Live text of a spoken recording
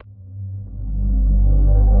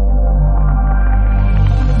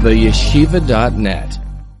theyeshiva.net.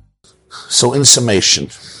 So in summation,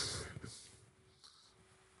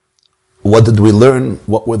 what did we learn?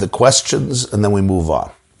 What were the questions? And then we move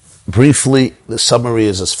on. Briefly, the summary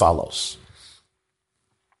is as follows.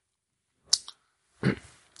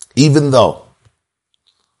 Even though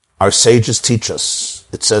our sages teach us,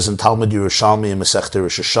 it says in Talmud Yerushalmi and Masechta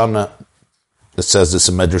Rosh Hashanah, it says this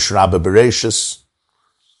in Medrash Rabbah Bereshis,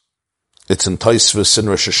 it's in Tosfos in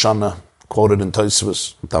Rosh Hashanah, quoted in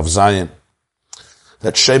Tosfos, Tav Zayin,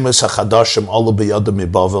 that Shemus HaChadashim Olu B'Yadam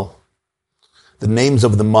Mibavel, the names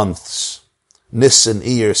of the months, Nisan,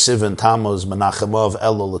 Iyar, Sivan, Tammuz, Menachem Av,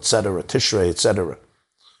 Elul, etc., Tishrei, etc.,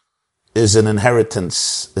 is an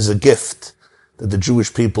inheritance, is a gift that the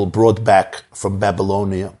Jewish people brought back from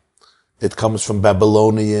Babylonia. It comes from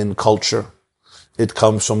Babylonian culture. It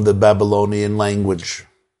comes from the Babylonian language.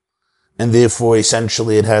 And therefore,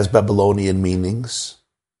 essentially, it has Babylonian meanings.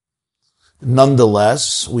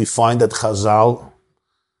 Nonetheless, we find that Chazal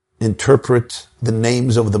interpret the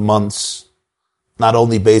names of the months not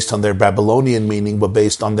only based on their Babylonian meaning, but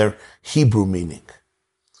based on their Hebrew meaning.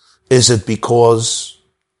 Is it because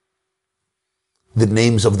the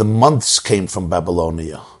names of the months came from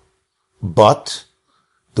Babylonia, but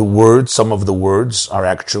the words, some of the words are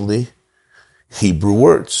actually Hebrew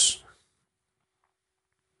words?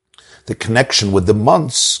 The connection with the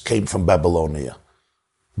months came from Babylonia,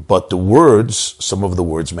 but the words, some of the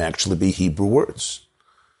words may actually be Hebrew words.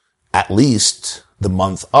 At least the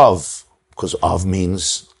month of, because of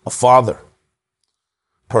means a father.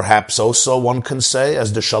 Perhaps also one can say,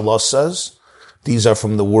 as the Shalosh says, these are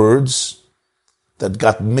from the words that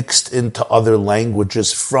got mixed into other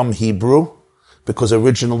languages from Hebrew, because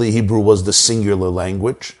originally Hebrew was the singular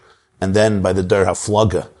language, and then by the Der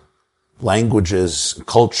HaFlaga, languages,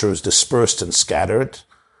 cultures dispersed and scattered,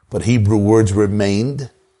 but Hebrew words remained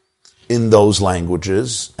in those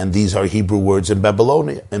languages, and these are Hebrew words in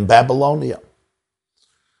Babylonia.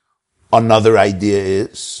 Another idea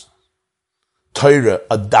is Torah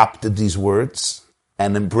adopted these words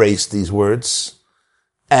and embraced these words,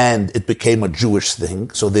 and it became a Jewish thing,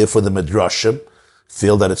 so therefore the Midrashim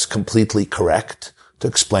feel that it's completely correct to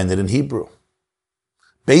explain it in Hebrew.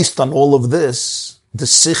 Based on all of this, the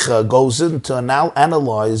Sikha goes in to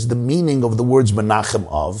analyze the meaning of the words Menachem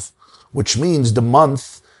Av, which means the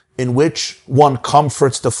month in which one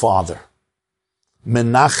comforts the father.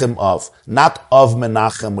 Menachem Av, not of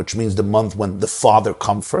Menachem, which means the month when the father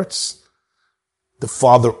comforts. The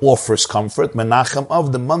father offers comfort. Menachem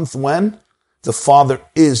Av, the month when the father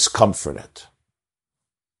is comforted.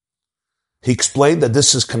 He explained that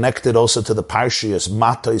this is connected also to the Parshias,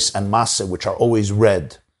 Matos and Maseh, which are always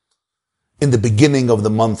read in the beginning of the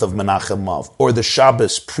month of Menachem Av, or the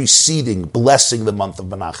Shabbos preceding, blessing the month of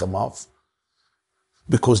Menachem Av.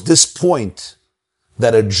 Because this point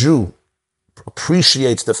that a Jew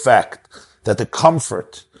appreciates the fact that the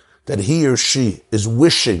comfort that he or she is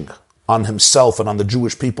wishing on himself and on the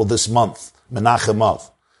Jewish people this month, Menachem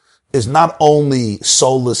Av, is not only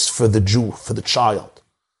solace for the Jew, for the child,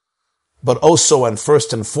 but also and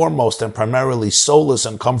first and foremost and primarily solace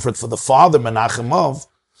and comfort for the father, Menachem Av,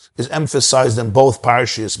 is emphasized in both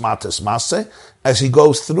Parshias Matos Maseh, as he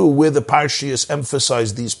goes through where the Parshias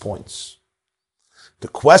emphasize these points. The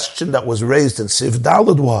question that was raised in Siv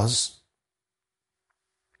Daled was,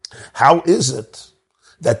 how is it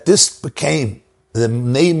that this became the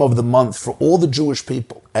name of the month for all the Jewish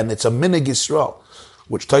people, and it's a Minig Yisrael,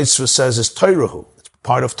 which Tosfos says is Torahu, it's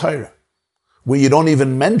part of Torah, where you don't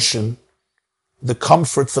even mention the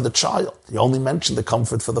comfort for the child. You only mention the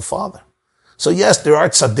comfort for the father. So yes, there are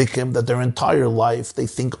tzaddikim that their entire life they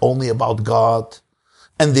think only about God,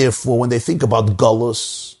 and therefore when they think about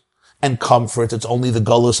galus and comfort, it's only the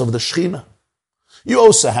galus of the Shechina. You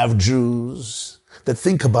also have Jews that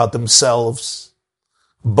think about themselves,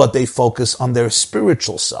 but they focus on their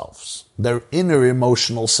spiritual selves, their inner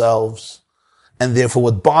emotional selves, and therefore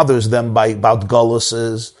what bothers them about galus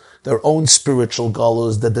is their own spiritual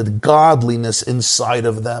galus, that the godliness inside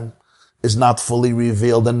of them is not fully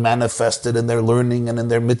revealed and manifested in their learning and in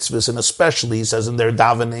their mitzvahs, and especially, he says, in their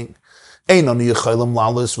davening.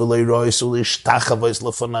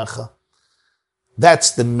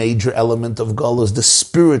 That's the major element of galus, the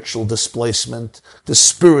spiritual displacement, the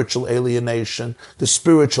spiritual alienation, the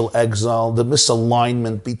spiritual exile, the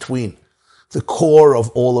misalignment between the core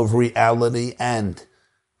of all of reality and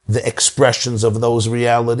the expressions of those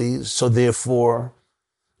realities. So therefore,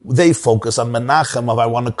 they focus on Menachem of I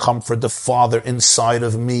want to comfort the Father inside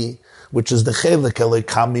of me, which is the Chelek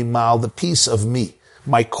Elikami Mal, the piece of me,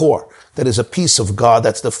 my core, that is a piece of God,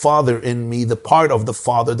 that's the Father in me, the part of the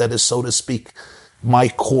Father that is, so to speak, my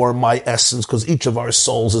core, my essence, because each of our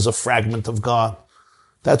souls is a fragment of God.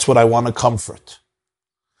 That's what I want to comfort.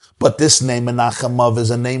 But this name, Menachem Av,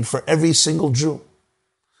 is a name for every single Jew.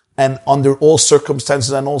 And under all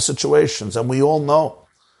circumstances and all situations. And we all know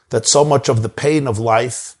that so much of the pain of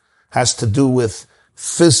life has to do with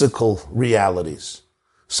physical realities.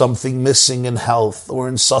 Something missing in health or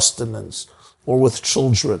in sustenance or with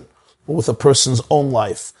children or with a person's own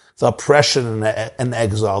life. The oppression in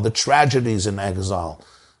exile, the tragedies in exile,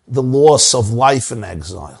 the loss of life in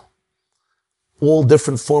exile. All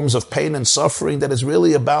different forms of pain and suffering that is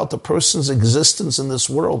really about a person's existence in this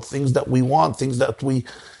world, things that we want, things that we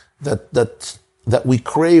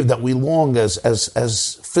crave, that we long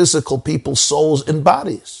as physical people, souls in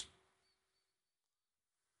bodies.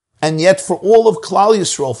 And yet for all of Klal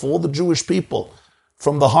Yisrael, for all the Jewish people,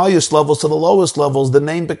 from the highest levels to the lowest levels, the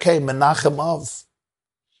name became Menachem Av.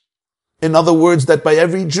 In other words, that by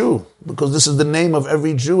every Jew, because this is the name of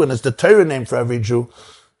every Jew and it's the Torah name for every Jew,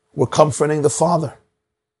 we're comforting the Father.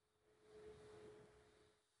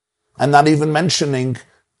 And not even mentioning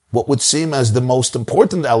what would seem as the most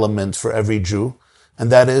important element for every Jew,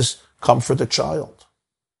 and that is comfort the child.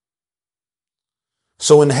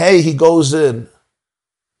 So in Hay, he goes in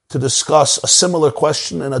to discuss a similar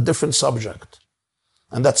question in a different subject,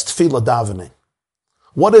 and that's tefillah davening.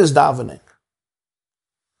 What is davening?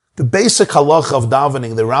 The basic halacha of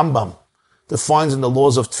davening, the Rambam defines in the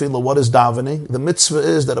laws of tefillah, what is davening? The mitzvah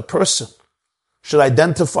is that a person should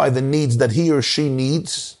identify the needs that he or she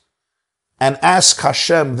needs and ask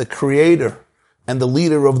Hashem, the creator and the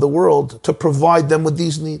leader of the world, to provide them with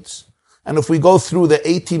these needs. And if we go through the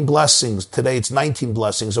 18 blessings, today it's 19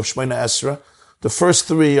 blessings of Shemona Esrei, the first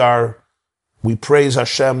 3 are, we praise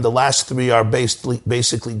Hashem, the last 3 are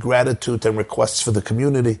basically gratitude and requests for the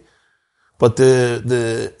community. But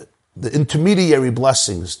the intermediary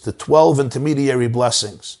blessings, the 12 intermediary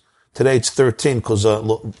blessings, today it's 13 because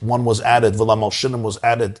one was added, V'lam al Shinim was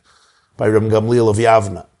added by Reb Gamliel of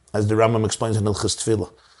Yavna, as the Rambam explains in Hilchos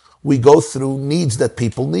Tefillah. We go through needs that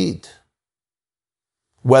people need.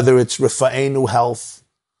 Whether it's Rifa'enu, health,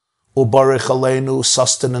 Ubarich Aleinu,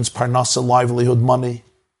 sustenance, parnasa, livelihood, money,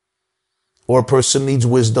 or a person needs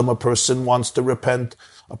wisdom, a person wants to repent,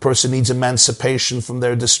 a person needs emancipation from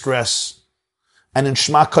their distress. And in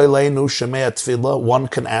Shema Koleinu, Shemei Tefillah, one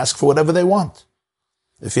can ask for whatever they want.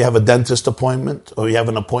 If you have a dentist appointment, or you have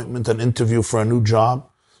an appointment, an interview for a new job,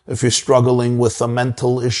 if you're struggling with a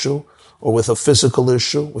mental issue, or with a physical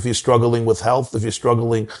issue, if you're struggling with health, if you're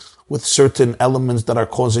struggling with certain elements that are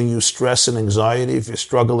causing you stress and anxiety, if you're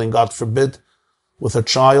struggling, God forbid, with a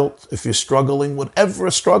child, if you're struggling,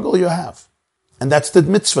 whatever struggle you have. And that's the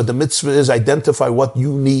mitzvah. The mitzvah is identify what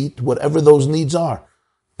you need, whatever those needs are.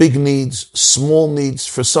 Big needs, small needs.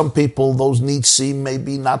 For some people, those needs seem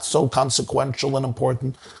maybe not so consequential and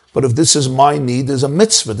important. But if this is my need, there's a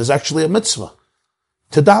mitzvah. There's actually a mitzvah.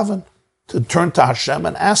 To daven, to turn to Hashem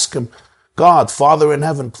and ask Him, God, Father in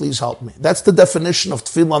heaven, please help me. That's the definition of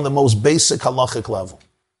tefillah on the most basic halachic level.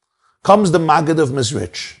 Comes the Maggid of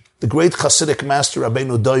Mezrich, the great Hasidic master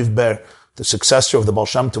Rabbeinu Doiv Ber, the successor of the Baal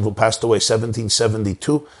Shem Tov, who passed away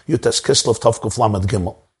 1772, Yutas Kislev Tovkuf Lamed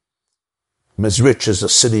Gimel. Mezrich is a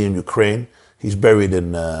city in Ukraine. He's buried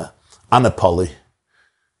in Annapolis,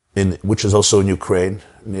 which is also in Ukraine,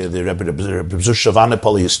 near the Rebbe Zusha of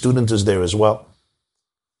Annapolis. His student is there as well.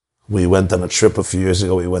 We went on a trip a few years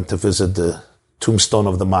ago. We went to visit the tombstone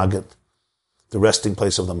of the Maggid, the resting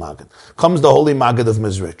place of the Maggid. Comes the holy Maggid of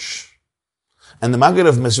Mezrich. And the Maggid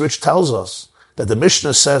of Mezrich tells us that the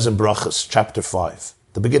Mishnah says in Brachas, chapter 5,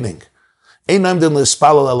 the beginning, you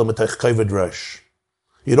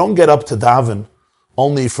don't get up to daven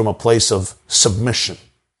only from a place of submission,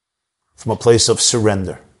 from a place of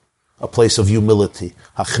surrender, a place of humility.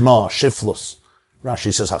 Hachna, shiflus.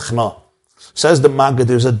 Rashi says hachna. Says the Maggid,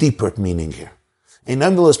 there's a deeper meaning here. You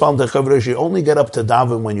only get up to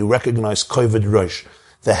daven when you recognize kovid rosh,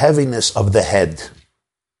 the heaviness of the head.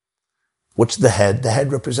 What's the head? The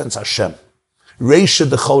head represents Hashem. Reisha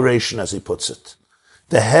de chol reishin, as he puts it.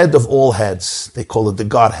 The head of all heads. They call it the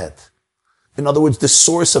Godhead. In other words, the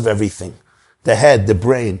source of everything. The head, the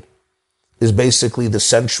brain, is basically the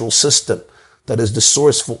central system that is the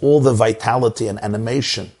source for all the vitality and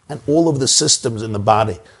animation and all of the systems in the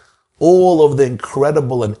body. All of the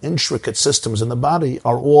incredible and intricate systems in the body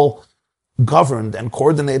are all governed and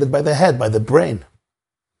coordinated by the head, by the brain.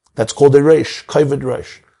 That's called a reish, kovid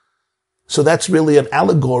reish. So that's really an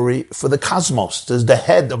allegory for the cosmos. There's the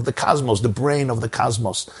head of the cosmos, the brain of the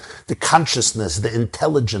cosmos, the consciousness, the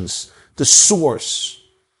intelligence, the source,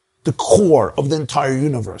 the core of the entire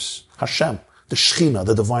universe, Hashem, the Shekhinah,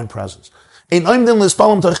 the divine presence. You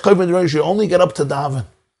only get up to daven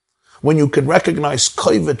when you can recognize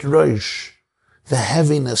kovet rosh, the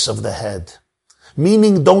heaviness of the head.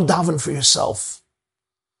 Meaning, don't daven for yourself.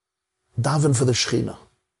 Daven for the Shekhinah.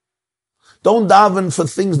 Don't daven for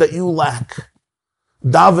things that you lack.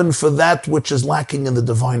 Daven for that which is lacking in the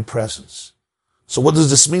divine presence. So what does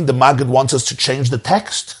this mean? The Maggid wants us to change the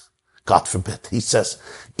text? God forbid. He says,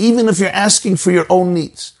 even if you're asking for your own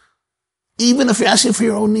needs,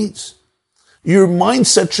 your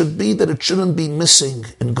mindset should be that it shouldn't be missing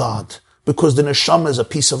in God, because the neshama is a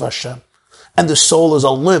piece of Hashem, and the soul is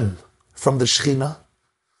a limb from the Shekhinah.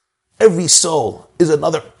 Every soul is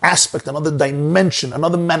another aspect, another dimension,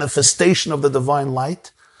 another manifestation of the divine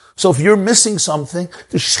light. So if you're missing something,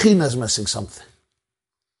 the Shekhinah is missing something.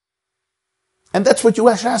 And that's what you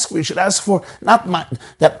should ask for. You should ask for, not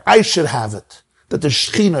that I should have it, that the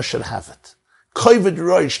Shekhinah should have it. Kovid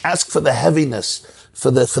Rosh, ask for the heaviness,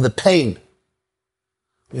 for the pain.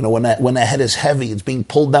 You know, when a head is heavy, it's being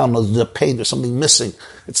pulled down, there's a pain, there's something missing.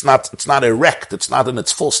 It's not erect, it's not in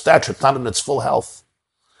its full stature, it's not in its full health.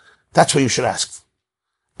 That's what you should ask for.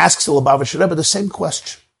 Ask the Lubavitcher Rebbe the same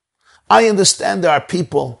question. I understand there are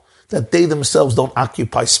people that they themselves don't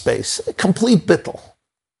occupy space. A complete bittul.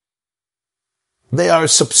 They are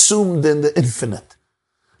subsumed in the infinite.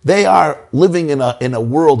 They are living in a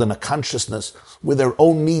world, in a consciousness where their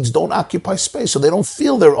own needs don't occupy space, so they don't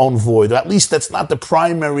feel their own void, or at least that's not the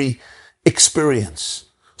primary experience.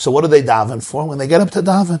 So what do they daven for? When they get up to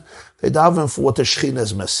daven, they daven for what the Shekhinah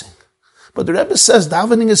is missing. But the Rebbe says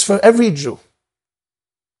davening is for every Jew.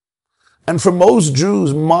 And for most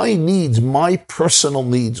Jews, my needs, my personal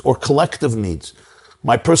needs, or collective needs,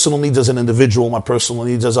 my personal needs as an individual, my personal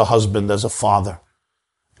needs as a husband, as a father,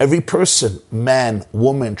 every person, man,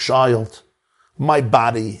 woman, child, my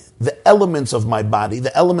body, the elements of my body,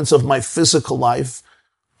 the elements of my physical life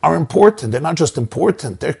are important. They're not just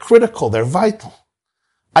important, they're critical, they're vital.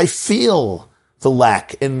 I feel the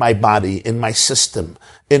lack in my body, in my system,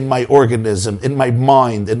 in my organism, in my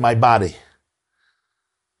mind, in my body.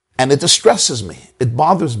 And it distresses me. It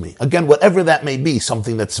bothers me. Again, whatever that may be,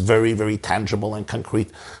 something that's very, very tangible and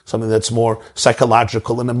concrete, something that's more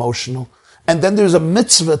psychological and emotional. And then there's a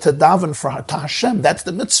mitzvah to daven for Hashem. That's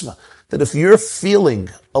the mitzvah. That if you're feeling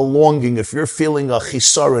a longing, if you're feeling a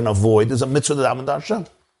chisar and a void, there's a mitzvah to daven to Hashem.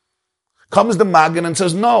 Comes the Magen and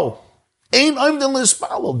says, no,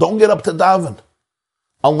 don't get up to daven.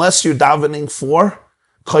 Unless you're davening for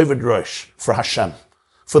Kovid Rosh, for Hashem,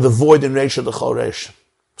 for the void in Reisha the Chol Reisha.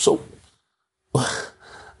 So,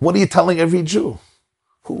 what are you telling every Jew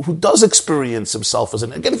who does experience himself as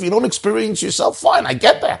an... Again, if you don't experience yourself, fine, I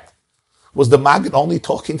get that. Was the Maggid only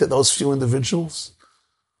talking to those few individuals?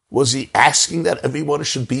 Was he asking that everyone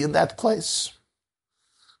should be in that place?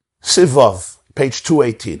 Sivav, page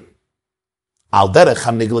 218. Al derech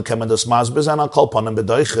ha-nigla kemendas mazbez an al kol panim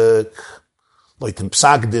bedoichik. Loitim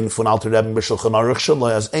psagdin von Alter Rebbe b'shulchan aruch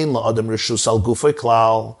shaloi as ein la adam rishus al gufay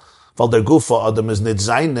klal. Weil der Gufa Adam is nicht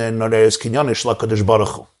seine, nor is kinyonish la Kadosh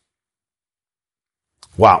Baruch Hu.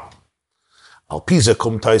 Wow. Al Pisa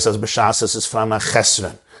kommt heus as B'shas es Frana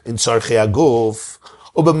Chesren in Zorchi Aguf,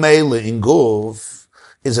 aber Meile in Guf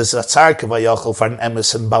is es a Zarke vayachol von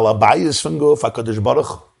Emes and Balabayis von Guf, a Kadosh Baruch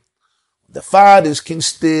Hu. Der Fahr is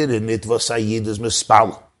kinstir in it was a Yidus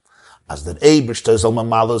mispal. As der Eberste soll man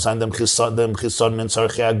malo sein dem Chison in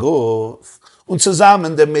Zorchi Aguf. Und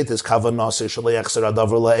zusammen damit ist Kavanose Shalechser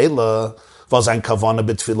Adavar La'ela, was ein Kavane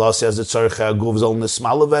betfilasi as the Tzorche Aguf soll nicht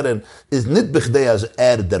smaller werden, ist nicht bichdei as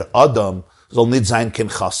der Adam soll nicht sein kein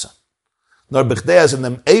Chassan. Nor bichdei as in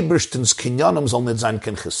dem Eberstens Kinyanim soll nicht sein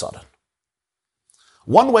kein Chisaran.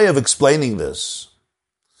 One way of explaining this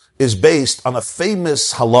is based on a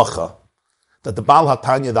famous halacha that the Baal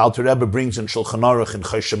HaTanya, the Alter Rebbe, brings in Shulchan Aruch in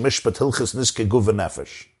Choshe Mishpat Hilchis Niske Guv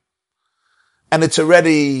Nefesh. And it's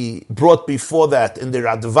already brought before that in the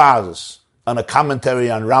Radvaz, on a commentary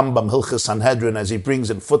on Rambam Hilchis Sanhedrin, as he brings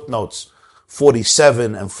in footnotes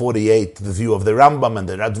 47 and 48, the view of the Rambam and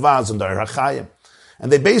the Radvaz and the Arachayim.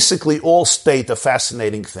 And they basically all state a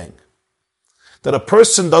fascinating thing. That a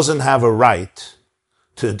person doesn't have a right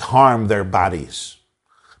to harm their bodies.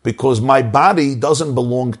 Because my body doesn't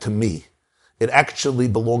belong to me. It actually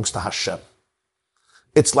belongs to Hashem.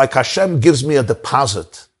 It's like Hashem gives me a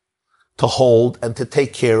deposit to hold and to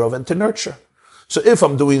take care of and to nurture. So if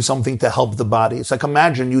I'm doing something to help the body, it's like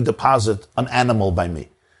imagine you deposit an animal by me.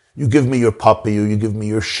 You give me your puppy, or you give me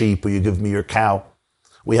your sheep, or you give me your cow.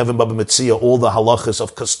 We have in Baba Metzia all the halachas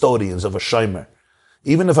of custodians, of a shomer.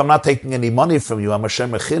 Even if I'm not taking any money from you, I'm a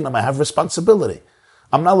shomer chinam, I have responsibility.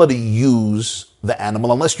 I'm not allowed to use the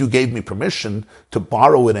animal unless you gave me permission to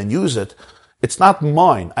borrow it and use it. It's not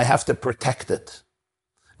mine. I have to protect it.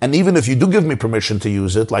 And even if you do give me permission to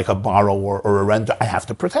use it, like a borrower or a renter, I have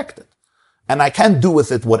to protect it. And I can't do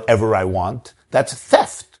with it whatever I want. That's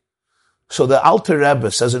theft. So the Alter Rebbe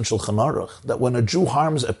says in Shulchan Aruch that when a Jew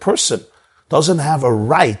harms a person, doesn't have a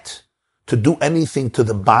right to do anything to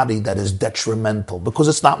the body that is detrimental, because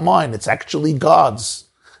it's not mine, it's actually God's.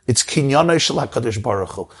 It's kinyanei shel HaKadosh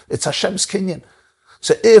Baruch Hu. It's Hashem's kinyan.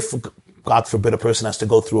 So if, God forbid, a person has to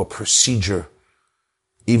go through a procedure,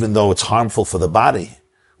 even though it's harmful for the body,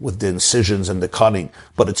 with the incisions and the cutting,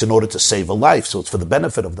 but it's in order to save a life, so it's for the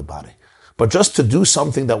benefit of the body. But just to do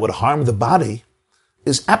something that would harm the body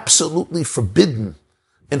is absolutely forbidden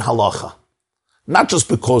in halacha. Not just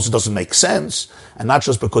because it doesn't make sense, and not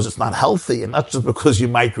just because it's not healthy, and not just because you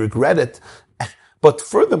might regret it, but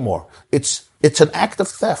furthermore, it's an act of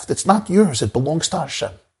theft. It's not yours. It belongs to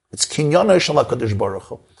Hashem. It's kinyanei shel HaKadosh Baruch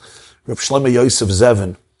Hu. Rav Shlomo Yosef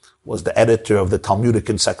Zevin was the editor of the Talmudic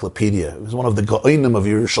Encyclopedia. He was one of the Gaonim of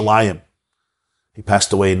Yerushalayim. He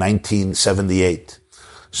passed away in 1978.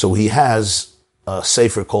 So he has a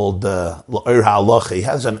sefer called L'Or HaHalacha. He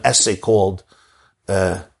has an essay called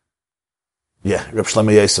Rav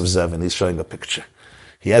Shlomo Yosef Zevin, he's showing a picture.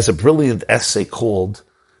 He has a brilliant essay called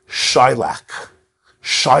Shylock.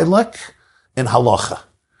 Shylock in Halacha.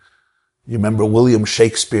 You remember William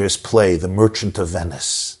Shakespeare's play, The Merchant of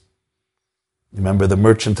Venice. You remember The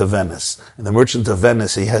Merchant of Venice. In The Merchant of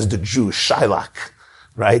Venice, he has the Jew, Shylock,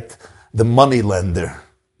 right? The money lender,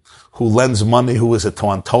 who lends money, who is to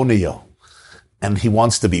Antonio. And he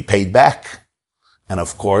wants to be paid back. And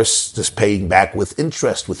of course, just paying back with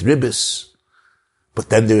interest, with ribis. But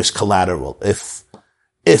then there's collateral.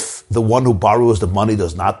 If the one who borrows the money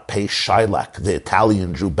does not pay Shylock, the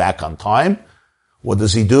Italian Jew, back on time, what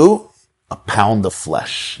does he do? A pound of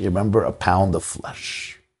flesh. You remember? A pound of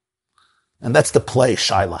flesh. And that's the play,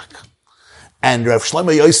 Shylock. And Rav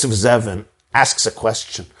Shlomo Yosef Zevin asks a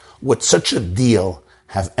question. Would such a deal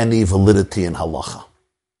have any validity in halacha?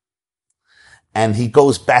 And he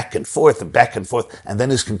goes back and forth, and then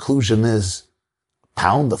his conclusion is, a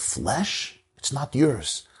pound of flesh? It's not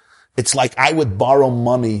yours. It's like I would borrow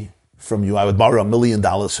money from you. I would borrow $1 million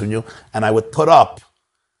from you, and I would put up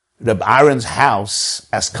Reb Aaron's house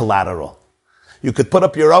as collateral. You could put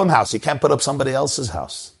up your own house. You can't put up somebody else's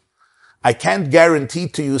house. I can't guarantee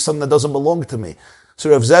to you something that doesn't belong to me.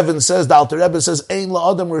 So Rav Zevin says, the Alter Rebbe says, Ein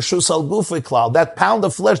la'adam reshus al gufei klal. That pound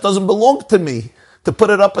of flesh doesn't belong to me to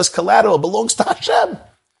put it up as collateral. It belongs to Hashem.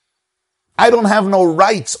 I don't have no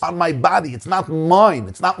rights on my body. It's not mine.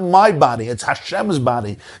 It's not my body. It's Hashem's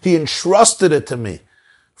body. He entrusted it to me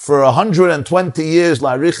for 120 years,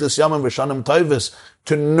 la'arichas yamim v'shanim toivos,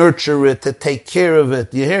 to nurture it, to take care of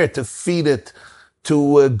it. You hear it, to feed it,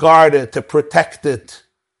 to guard it, to protect it,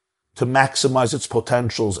 to maximize its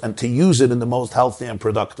potentials, and to use it in the most healthy and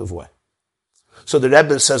productive way. So the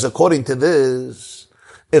Rebbe says, according to this,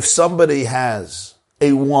 if somebody has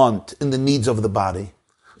a want in the needs of the body,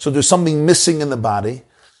 so there's something missing in the body,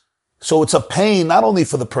 so it's a pain not only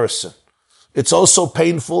for the person, it's also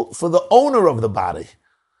painful for the owner of the body,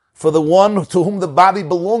 for the one to whom the body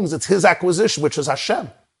belongs. It's his acquisition, which is Hashem.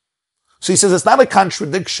 So he says it's not a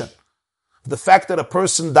contradiction. The fact that a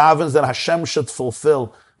person davens that Hashem should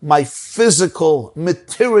fulfill my physical,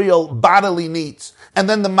 material, bodily needs. And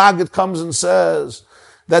then the Maggid comes and says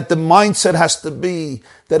that the mindset has to be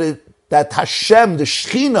that Hashem, the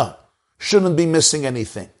Shekhinah, shouldn't be missing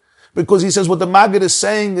anything. Because he says what the Maggid is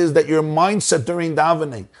saying is that your mindset during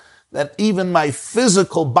davening, that even my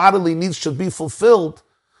physical bodily needs should be fulfilled,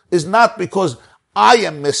 is not because I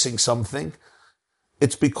am missing something.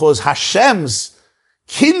 It's because Hashem's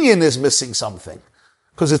kinyan is missing something.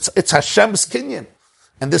 Because it's Hashem's kinyan.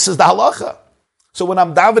 And this is the halacha. So when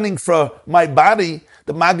I'm davening for my body,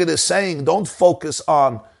 the Maggid is saying, don't focus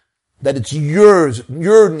on that it's yours,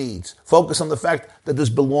 your needs. Focus on the fact that this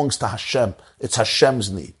belongs to Hashem. It's Hashem's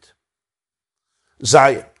need.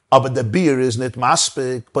 Zayin. But the beer is not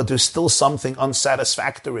maspik, but there's still something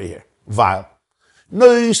unsatisfactory here. Vile.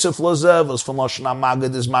 No Yusuf Lozevos from Lashon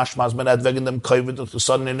HaMaggid is mashmaz menad wegen dem kovid of the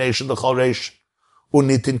sudden nation the choresh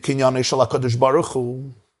unitin kinyan shel HaKadosh Baruch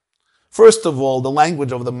Hu. First of all, the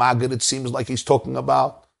language of the Maggid, it seems like he's talking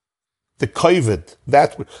about the kovid,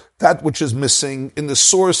 that which is missing in the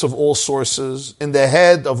source of all sources, in the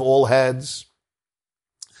head of all heads,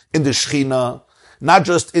 in the Shekhinah, not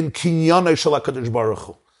just in kinyan shel HaKadosh Baruch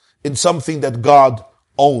Hu, in something that God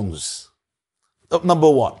owns. Number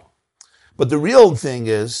one. But the real thing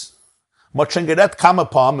is,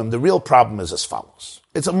 the real problem is as follows.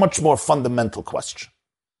 It's a much more fundamental question.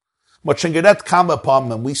 We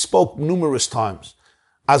spoke numerous times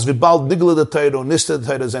as vi bald nigla de Teire und niste de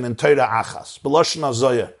Teire sind in Teire achas. Beloschen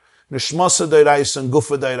azoyer, nishmosse de Reise und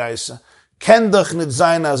Guffe de Reise, ken doch nicht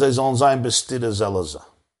sein, als sollen sein, bestire Zeleza.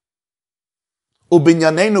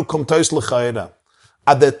 Ubinyanenu kommt aus lechaira,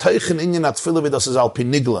 a der Teichen inyen at viele, wie das ist alpi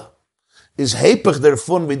nigla, is hepig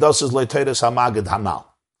davon, wie das ist leiteires hamagid hanal.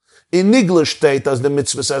 In Nigla steht, dass der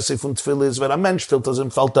Mitzvah von Tfil ist, wenn ein Mensch fühlt, dass ihm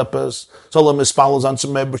fällt etwas, soll Mispalus an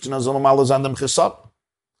zum Ebersten, soll alles an dem Chisab.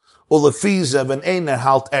 Oder Fiese, wenn einer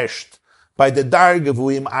halt echt, bei der Darge, wo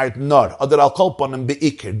ihm art nor, oder Al-Kolponen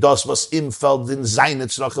beikir, das, was ihm fällt, in seine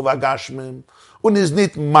Zrache Vagashmim, und ist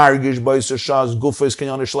nicht margisch bei so Shas, Gufes,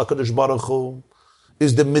 Kenyane Shlakadish Baruchu,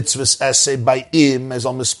 ist der Mitzvah bei ihm,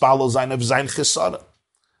 soll Mispalus sein auf sein Chisab.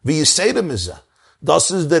 Wie ich sehe dem ist das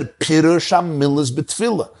ist der Pirush Amilis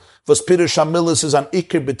Betfila. Was Pirush Amilis ist an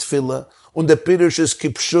Iker Betfila, und der Pirush ist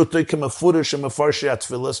Kipshute, Kimafurish, und Mefarshi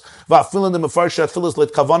Atfilas, wa Filan, der Mefarshi Atfilas,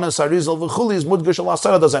 let Kavanas, Arizal, V'chuli, ist Mudgish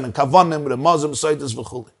al-Asara, da seinen Kavanim, Remazim, Seides,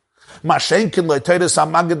 V'chuli. Maschenken, Leiteres,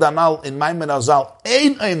 Amagedanal, in Maimen Azal,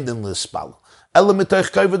 ein den Lispal. Elle mit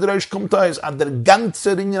euch Kaiwe der Reish kommt aus, an der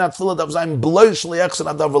ganze Ringen Atfilah, darf sein Blösch, Liachsen,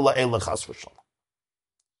 Adavula, Elechas, V'shal.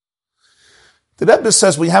 The Rebbe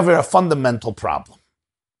says we have here a fundamental problem.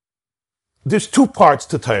 There's two parts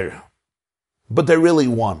to Torah, but they're really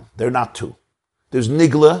one. They're not two. There's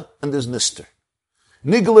Nigla and there's Nister.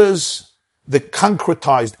 Nigla is the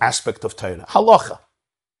concretized aspect of Torah, Halacha.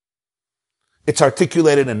 It's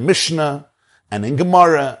articulated in Mishnah and in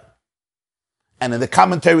Gemara and in the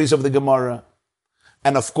commentaries of the Gemara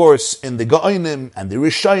and of course in the Gaonim and the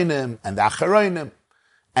Rishonim and the Acharonim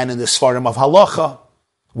and in the Sfarim of Halacha,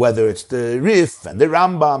 whether it's the Rif and the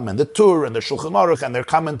Rambam and the Tur and the Shulchan Aruch and their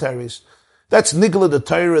commentaries. That's Nigla the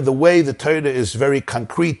Torah, the way the Torah is very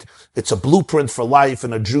concrete. It's a blueprint for life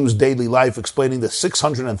in a Jew's daily life, explaining the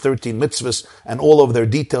 613 mitzvahs and all of their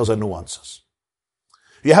details and nuances.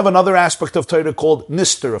 You have another aspect of Torah called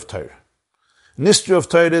Nister of Torah. Nister of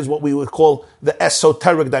Torah is what we would call the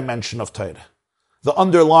esoteric dimension of Torah, the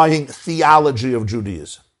underlying theology of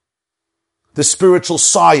Judaism, the spiritual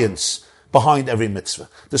science behind every mitzvah,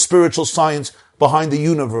 the spiritual science behind the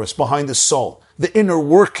universe, behind the soul, the inner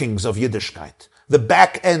workings of Yiddishkeit, the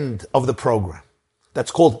back end of the program. That's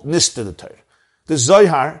called Nister the Torah. The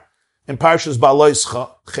Zohar, in Parshas Ba'aloischa,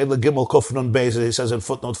 Chela Gimel Kufnun Beis, he says in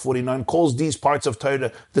footnote 49, calls these parts of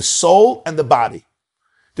Torah the soul and the body.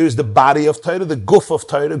 There's the body of Torah, the guf of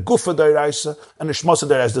Torah, gufa d'oraisa, and the shmasa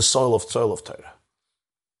d'oraisa, the soul of Torah.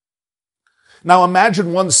 Now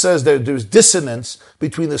imagine one says that there's dissonance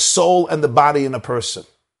between the soul and the body in a person.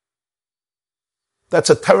 That's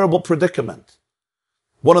a terrible predicament.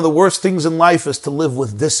 One of the worst things in life is to live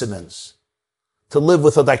with dissonance, to live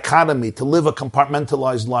with a dichotomy, to live a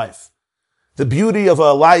compartmentalized life. The beauty of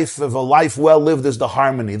a life well lived, is the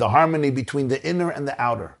harmony between the inner and the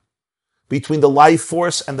outer, between the life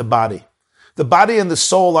force and the body. The body and the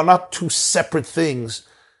soul are not two separate things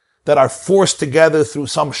that are forced together through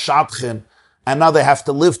some shadchan, and now they have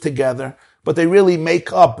to live together, but they really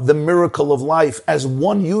make up the miracle of life as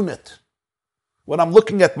one unit. When I'm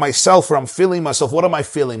looking at myself or I'm feeling myself, what am I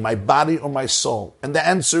feeling, my body or my soul? And the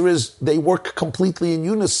answer is they work completely in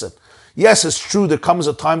unison. Yes, it's true, there comes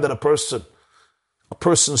a time that a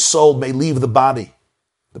person's soul may leave the body.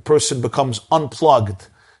 The person becomes unplugged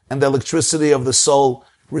and the electricity of the soul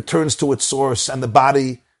returns to its source and the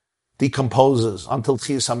body decomposes until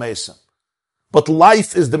Tchiyas HaMesim. But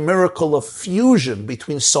life is the miracle of fusion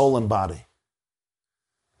between soul and body.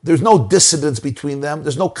 There's no dissonance between them.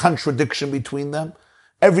 There's no contradiction between them.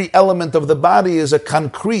 Every element of the body is a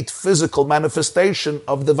concrete physical manifestation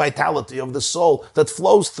of the vitality of the soul that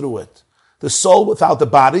flows through it. The soul without the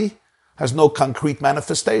body has no concrete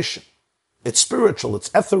manifestation. It's spiritual, it's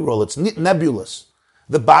ethereal, it's nebulous.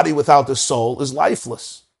 The body without the soul is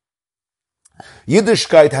lifeless.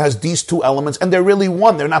 Yiddishkeit has these two elements, and they're really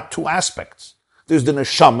one. They're not two aspects. There's the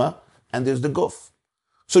neshama and there's the guf.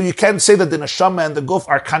 So you can't say that the neshama and the guf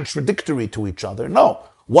are contradictory to each other. No.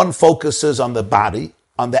 One focuses on the body,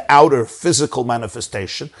 on the outer physical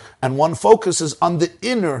manifestation, and one focuses on the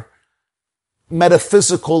inner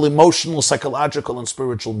metaphysical, emotional, psychological, and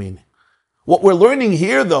spiritual meaning. What we're learning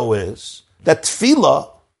here, though, is that tefillah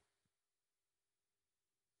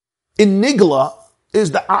in nigla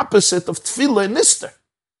is the opposite of tefillah in nister.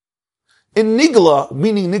 In nigla,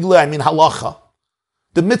 meaning nigla, I mean halacha,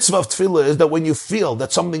 the mitzvah of tefillah is that when you feel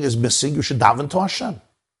that something is missing, you should daven to Hashem.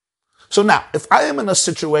 So now, if I am in a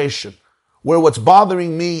situation where what's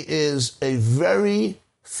bothering me is a very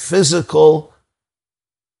physical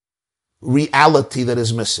reality that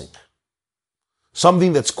is missing,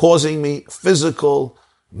 something that's causing me physical,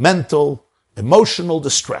 mental, emotional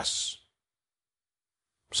distress,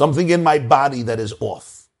 something in my body that is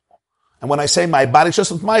off. And when I say my body, it's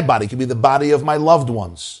just my body. It could be the body of my loved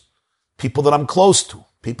ones, people that I'm close to,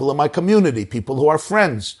 people in my community, people who are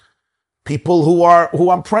friends, people who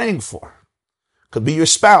I'm praying for. Could be your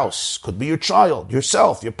spouse, could be your child,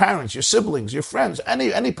 yourself, your parents, your siblings, your friends,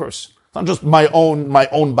 any person. It's not just my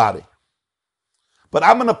own body. But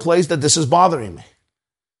I'm in a place that this is bothering me.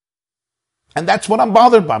 And that's what I'm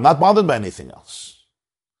bothered by. I'm not bothered by anything else.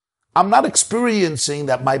 I'm not experiencing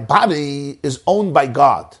that my body is owned by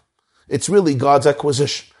God. It's really God's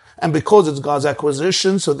acquisition. And because it's God's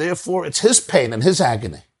acquisition, so therefore it's His pain and His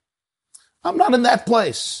agony. I'm not in that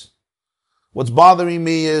place. What's bothering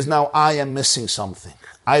me is now I am missing something.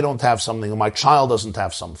 I don't have something, or my child doesn't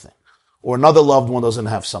have something, or another loved one doesn't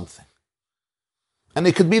have something. And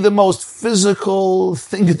it could be the most physical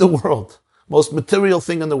thing in the world, most material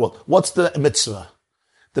thing in the world. What's the mitzvah?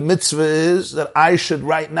 The mitzvah is that I should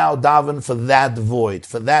right now daven for that void,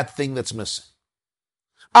 for that thing that's missing.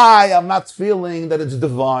 I am not feeling that it's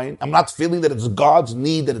divine. I'm not feeling that it's God's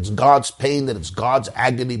need, that it's God's pain, that it's God's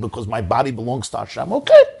agony because my body belongs to Hashem.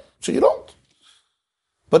 Okay, so you don't.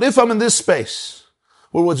 But if I'm in this space,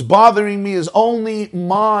 where what's bothering me is only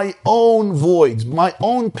my own voids, my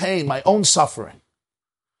own pain, my own suffering,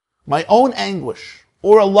 my own anguish,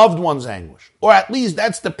 or a loved one's anguish, or at least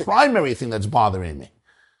that's the primary thing that's bothering me.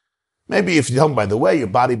 Maybe if you tell me, by the way, your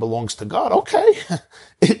body belongs to God, okay,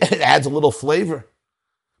 it adds a little flavor.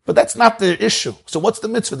 But that's not the issue. So what's the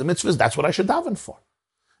mitzvah? The mitzvah is that's what I should daven for.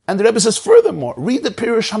 And the Rebbe says furthermore, read the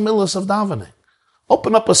Pirush HaMilos of davening.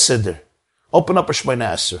 Open up a Siddur. Open up a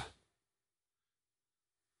Shemona Esrei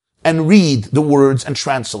and read the words and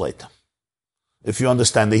translate them. If you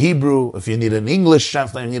understand the Hebrew, if you need an English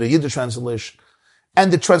translation, you need a Yiddish translation.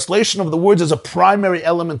 And the translation of the words is a primary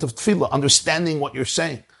element of tefillah, understanding what you're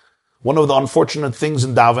saying. One of the unfortunate things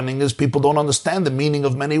in davening is people don't understand the meaning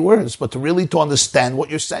of many words, but to understand what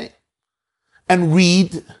you're saying. And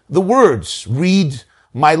read the words. Read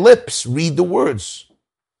my lips. Read the words.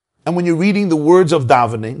 And when you're reading the words of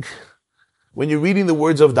davening,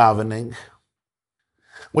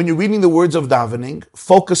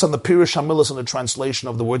 focus on the Pirush HaMilos and the translation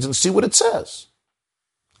of the words and see what it says.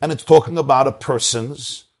 And it's talking about a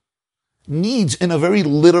person's needs in a very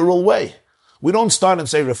literal way. We don't start and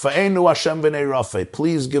say, Rafa'enu Hashem v'nei Rafa'e,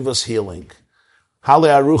 please give us healing. Hale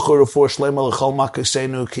aruchu refor shlema l'chol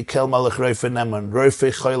makasenu kikel malach refe neman,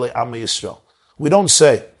 refe choyle am Yisrael. We don't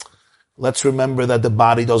say, let's remember that the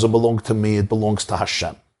body doesn't belong to me, it belongs to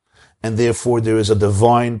Hashem. And therefore there is a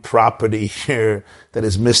divine property here that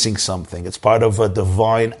is missing something. It's part of a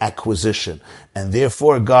divine acquisition. And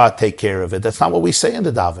therefore God take care of it. That's not what we say in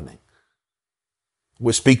the davening.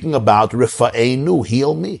 We're speaking about Rifa'enu,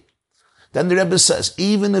 heal me. Then the Rebbe says,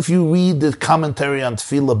 even if you read the commentary on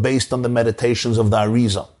Tefillah based on the meditations of the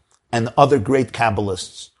Arizal and other great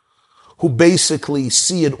Kabbalists, who basically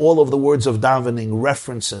see in all of the words of davening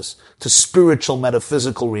references to spiritual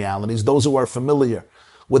metaphysical realities, those who are familiar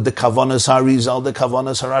with the Kavanas HaArizal, the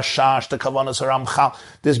Kavanas HaRashash, the Kavanas HaRamchal.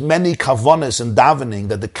 There's many Kavanas in davening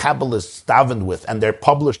that the Kabbalists davened with, and they're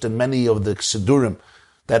published in many of the Sidurim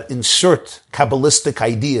that insert Kabbalistic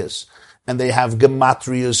ideas. And they have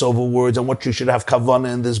gematrias over words and what you should have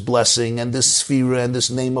kavanah in this blessing and this sphera and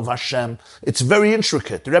this name of Hashem. It's very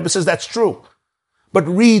intricate. The Rebbe says that's true. But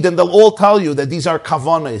read and they'll all tell you that these are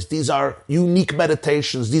kavanahs, these are unique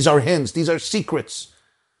meditations, these are hints, these are secrets.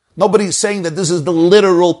 Nobody's saying that this is the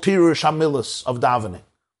literal Pirush HaMilos of davening.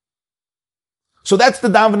 So that's the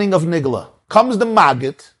davening of Nigla. Comes the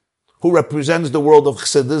Maggid, who represents the world of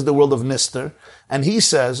Chassidus, the world of Nister, and he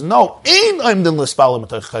says, no, the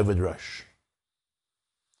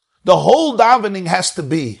whole davening has to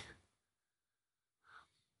be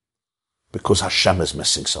because Hashem is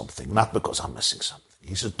missing something, not because I'm missing something.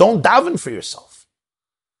 He says, don't daven for yourself.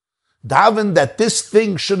 Daven that this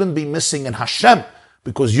thing shouldn't be missing in Hashem,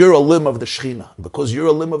 because you're a limb of the Shekhinah. Because you're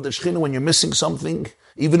a limb of the Shekhinah, when you're missing something,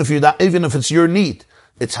 even if it's your need,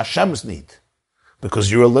 it's Hashem's need.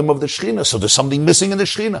 Because you're a limb of the Shekhinah, so there's something missing in the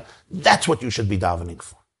Shekhinah. That's what you should be davening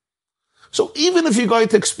for. So even if you're going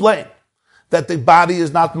to explain that the body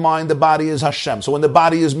is not mine, the body is Hashem. So when the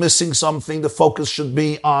body is missing something, the focus should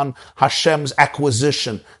be on Hashem's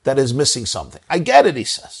acquisition that is missing something. I get it, he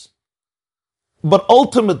says. But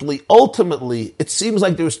ultimately, it seems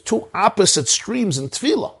like there's two opposite streams in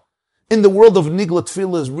Tefillah. In the world of Nigla,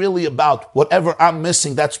 Tefillah is really about whatever I'm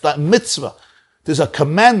missing, that's that mitzvah. There's a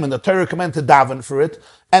commandment, a Torah command to daven for it.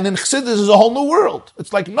 And in Chassidus, there's a whole new world.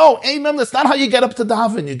 It's like, no, amen, that's not how you get up to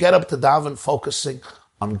daven. You get up to daven focusing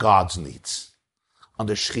on God's needs, on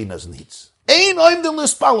the Shekhinah's needs. Ein oimdim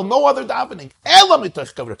lispalo, no other davening. Ela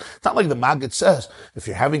mitoch kavod. It's not like the Maggid says, if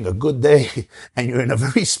you're having a good day and you're in a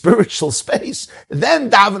very spiritual space,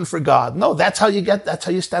 then daven for God. No, that's how you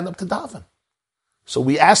stand up to daven. So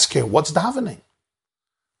we ask here, what's davening?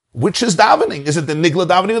 Which is davening? Is it the nigla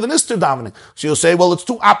davening or the nister davening? So you'll say, well, it's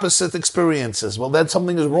two opposite experiences. Well, then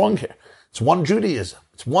something is wrong here. It's one Judaism.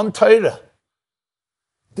 It's one Torah.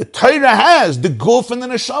 The Torah has the guf and the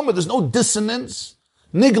neshama. There's no dissonance.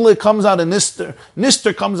 Nigla comes out of nister.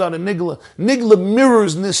 Nister comes out of nigla. Nigla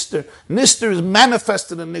mirrors nister. Nister is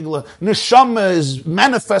manifested in nigla. Neshama is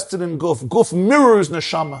manifested in guf. Guf mirrors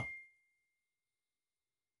neshama.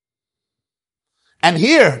 And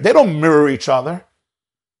here, they don't mirror each other.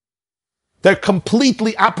 They're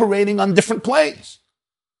completely operating on different planes.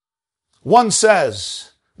 One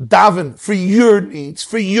says, daven for your needs,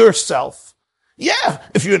 for yourself. Yeah,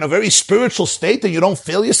 if you're in a very spiritual state and you don't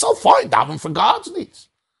feel yourself, fine, daven for God's needs.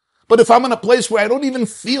 But if I'm in a place where I don't even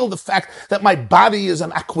feel the fact that my body is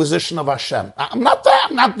an acquisition of Hashem, I'm not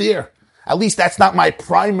there. At least that's not my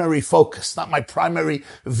primary focus, not my primary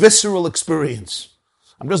visceral experience.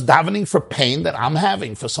 I'm just davening for pain that I'm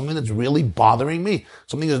having, for something that's really bothering me.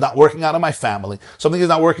 Something that's not working out of my family. Something that's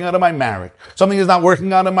not working out of my marriage. Something that's not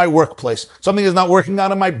working out of my workplace. Something that's not working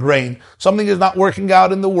out of my brain. Something that's not working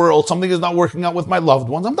out in the world. Something that's not working out with my loved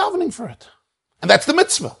ones. I'm davening for it. And that's the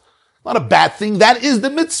mitzvah. Not a bad thing. That is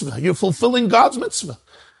the mitzvah. You're fulfilling God's mitzvah.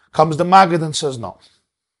 Comes the Maggid and says, no.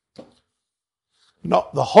 No,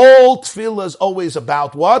 the whole tefillah is always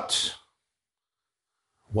about what?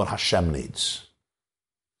 What Hashem needs.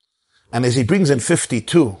 And as he brings in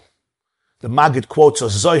 52, the Maggid quotes a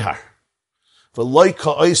Zohar. Not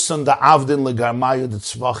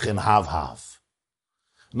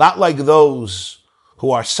like those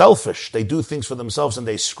who are selfish. They do things for themselves and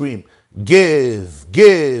they scream, give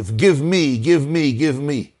me, give me, give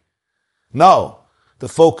me. No, the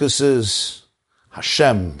focus is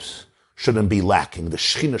Hashem shouldn't be lacking. The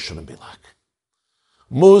Shekhinah shouldn't be lacking.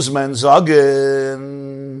 Muzman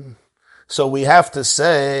Zogin. So we have to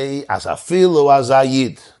say, as afilu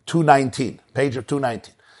azayid, 219, page of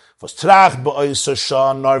 219. Was tracht bei euch so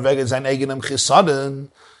schon, nor wegen sein eigenem Chisaden,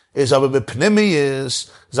 is aber bepnimius,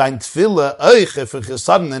 sein Tfille euch für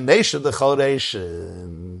Chisaden in Nation de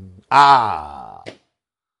Cholration.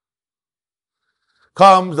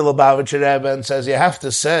 Comes the Lubavitcher Rebbe and says, you have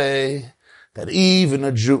to say that even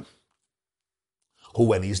a Jew, who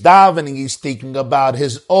when he's davening, he's thinking about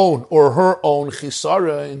his own or her own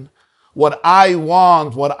Chisaden, what I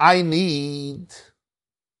want, what I need.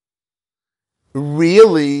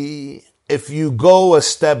 Really, if you go a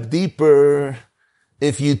step deeper,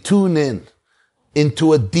 if you tune in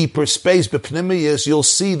into a deeper space, b'pnimiyus, you'll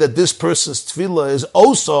see that this person's tefillah is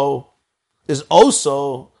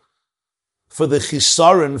also for the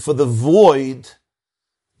chisaron, for the void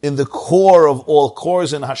in the core of all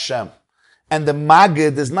cores in Hashem. And the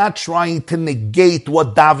Maggid is not trying to negate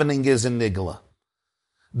what davening is in Nigla.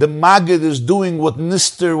 The Maggid is doing what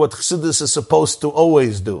Nister, what Chassidus is supposed to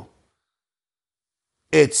always do.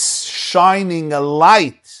 It's shining a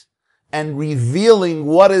light and revealing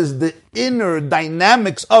what is the inner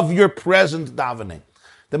dynamics of your present davening.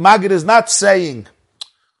 The Maggid is not saying,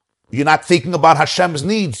 you're not thinking about Hashem's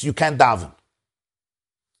needs, you can't daven.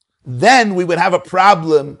 Then we would have a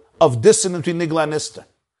problem of dissonance between Nigla and Nister.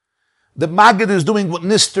 The Maggid is doing what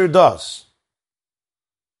Nister does.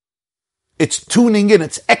 It's tuning in,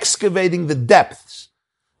 it's excavating the depths.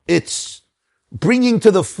 It's bringing to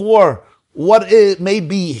the fore what it may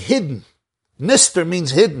be hidden. Nister means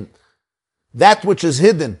hidden. That which is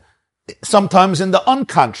hidden, sometimes in the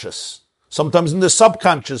unconscious, sometimes in the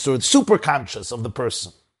subconscious or the superconscious of the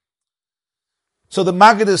person. So the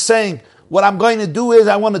Maggid is saying, what I'm going to do is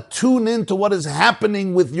I want to tune into what is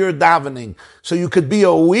happening with your davening so you could be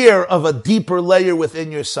aware of a deeper layer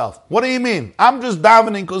within yourself. What do you mean? I'm just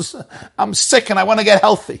davening because I'm sick and I want to get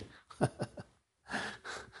healthy.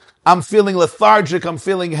 I'm feeling lethargic. I'm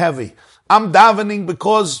feeling heavy. I'm davening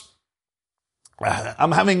because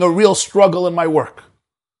I'm having a real struggle in my work.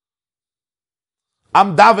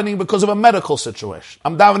 I'm davening because of a medical situation.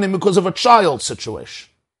 I'm davening because of a child situation.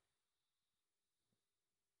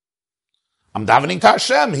 I'm davening to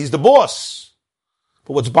Hashem. He's the boss.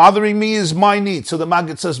 But what's bothering me is my need. So the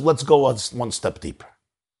Maggid says, let's go one step deeper.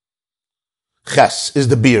 Ches is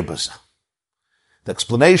the bir baza. The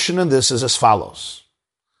explanation in this is as follows.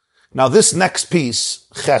 Now this next piece,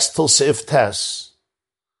 Ches till Seif Tes,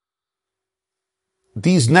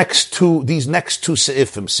 these next two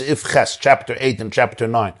Seifim, Seif Ches, chapter 8 and chapter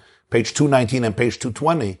 9, page 219 and page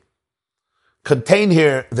 220, contain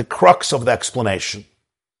here the crux of the explanation.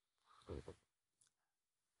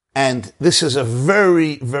 And this is a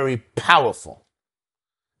very, very powerful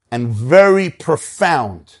and very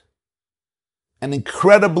profound and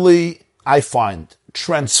incredibly, I find,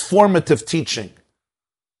 transformative teaching,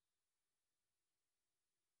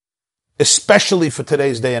 especially for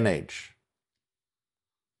today's day and age,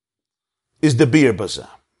 is the Bir Baza.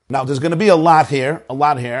 Now, there's going to be a lot here.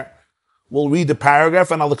 We'll read the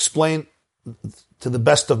paragraph and I'll explain to the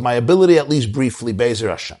best of my ability, at least briefly, Be'ezer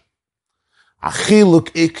Hashem.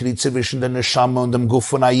 Achiluk ikri zwischen der Neshama und dem Guf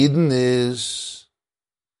von Ayiden is,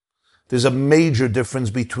 there's a major difference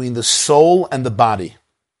between the soul and the body.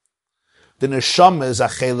 The Neshama is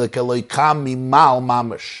achiluk eloikam mimal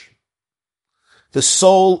mamash. The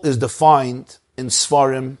soul is defined in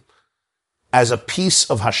Sfarim as a piece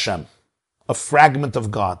of Hashem, a fragment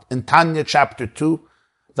of God. In Tanya chapter 2,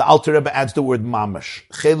 the Alter Rebbe adds the word mamash.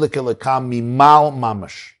 Chelik eloikam mimal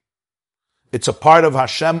mamash. It's a part of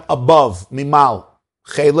Hashem above, mimal.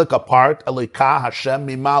 Chelik, a part, eloika, Hashem,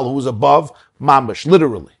 mimal, who's above, mamash,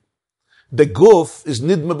 literally. The guf is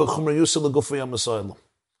nidme b'chumra yusel l'guf v'yam.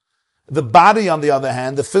 The body, on the other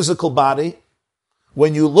hand, the physical body,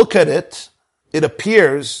 when you look at it, it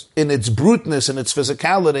appears in its bruteness and its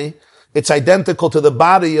physicality, it's identical to the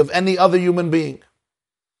body of any other human being,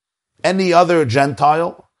 any other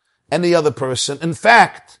Gentile, any other person. In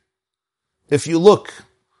fact, if you look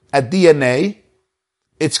at DNA,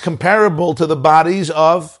 it's comparable to the bodies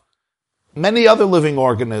of many other living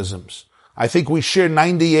organisms. I think we share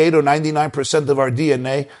 98 or 99% of our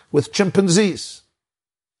DNA with chimpanzees.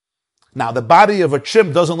 Now, the body of a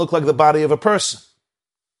chimp doesn't look like the body of a person.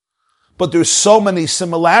 But there's so many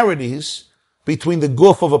similarities between the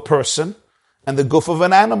guf of a person and the guf of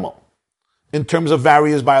an animal in terms of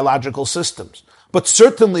various biological systems. But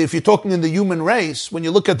certainly, if you're talking in the human race, when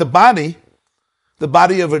you look at the body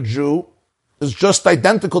of a Jew is just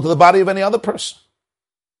identical to the body of any other person.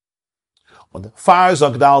 When the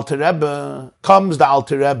Farzak the Alter Rebbe comes the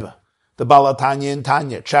Alter Rebbe, the Baal HaTanya in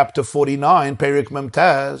Tanya, chapter 49, Perik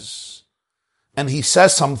Memtez, and he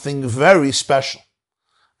says something very special.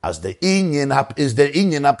 As the inyan is the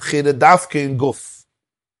inyan abchire dafke in guf.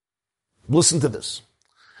 Listen to this.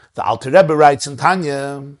 The Alter Rebbe writes in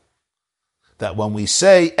Tanya that when we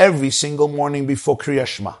say every single morning before Kriya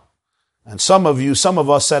Shema, and some of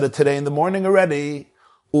us said it today in the morning already,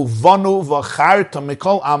 Uvanu v'charta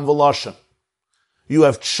mikol am v'loshen. You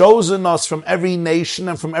have chosen us from every nation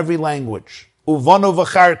and from every language. Uvanu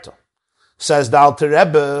v'charta. Says the Alter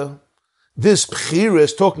Rebbe, this bchira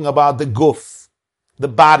is talking about the guf, the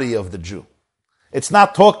body of the Jew. It's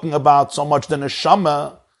not talking about so much the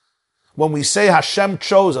neshama. When we say Hashem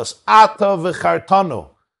chose us, Ata v'chartanu,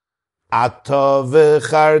 Ata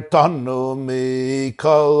v'chartanu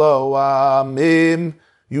mikolo amim.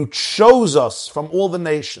 You chose us from all the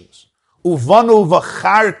nations. Uvanu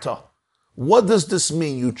v'charta. What does this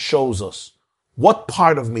mean, you chose us? What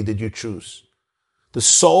part of me did you choose? The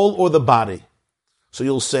soul or the body? So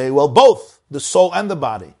you'll say, well, both, the soul and the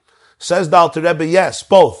body. Says the Alter Rebbe, yes,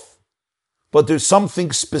 both. But there's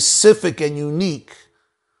something specific and unique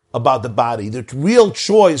about the body. The real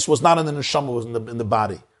choice was not in the neshama, it was in the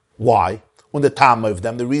body. Why? On the time of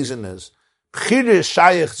them, the reason is, Bchire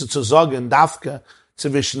shayach zu sagen, dafke,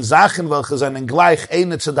 zwischen Sachen, welche seinen gleich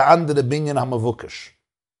eine zu der andere binyan hamavukish.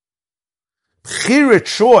 Bchire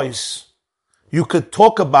choice, you could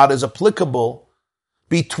talk about as applicable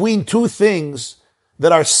between two things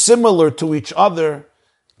that are similar to each other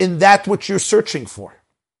in that which you're searching for.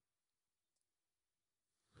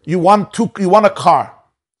 You want a car,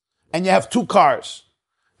 and you have two cars,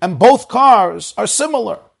 and both cars are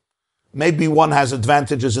similar. Maybe one has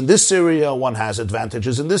advantages in this area, one has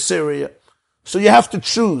advantages in this area. So you have to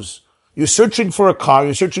choose. You're searching for a car,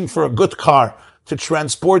 you're searching for a good car to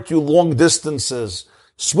transport you long distances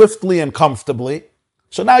swiftly and comfortably.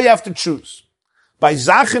 So now you have to choose. Bei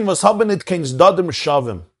Sachen, was haben nicht kein Zdodem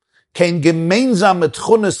Shavim, kein gemeinsame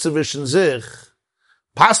Tchunes zwischen sich,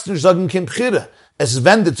 passt nicht sagen kein Bchire. Es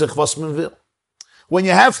wendet sich, was man will. When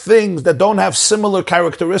you have things that don't have similar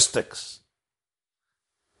characteristics,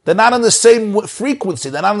 they're not on the same frequency,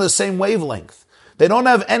 they're not on the same wavelength. They don't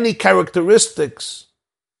have any characteristics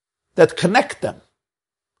that connect them.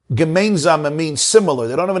 Gemeinsame means similar.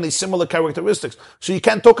 They don't have any similar characteristics. So you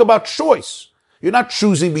can't talk about choice. You're not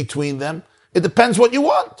choosing between them. It depends what you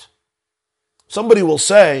want. Somebody will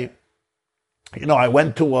say, I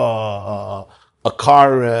went to a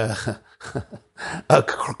car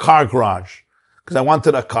garage because I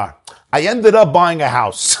wanted a car. I ended up buying a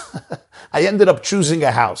house. I ended up choosing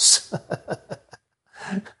a house.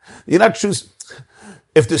 You're not choosing.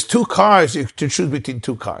 If there's two cars, you have to choose between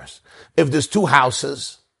two cars. If there's two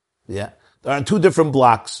houses, They're on two different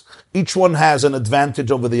blocks. Each one has an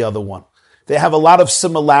advantage over the other one. They have a lot of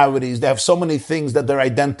similarities. They have so many things that they're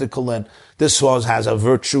identical in. This one has a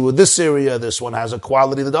virtue in this area. This one has a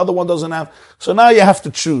quality that the other one doesn't have. So now you have to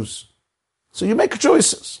choose. So you make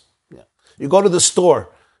choices. Yeah. You go to the store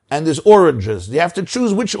and there's oranges. You have to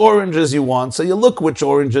choose which oranges you want. So you look which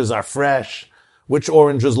oranges are fresh, which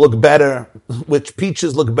oranges look better, which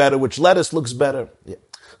peaches look better, which lettuce looks better. Yeah.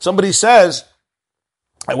 Somebody says,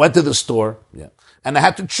 I went to the store, and I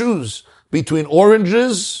had to choose between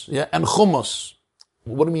oranges, and hummus.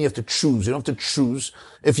 What do you mean you have to choose? You don't have to choose.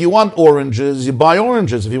 If you want oranges, you buy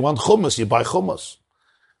oranges. If you want hummus, you buy hummus.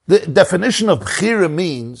 The definition of bchira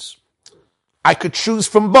means I could choose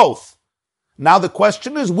from both. Now the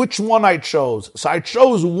question is which one I chose. So I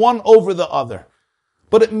chose one over the other.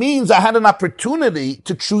 But it means I had an opportunity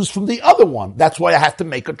to choose from the other one. That's why I have to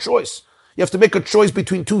make a choice. You have to make a choice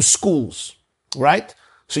between two schools, right?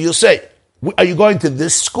 So you'll say, are you going to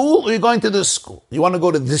this school or are you going to this school? Do you want to go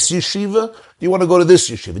to this yeshiva? Do you want to go to this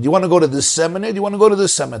yeshiva? Do you want to go to this seminary? Do you want to go to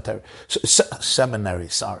this cemetery? Seminary,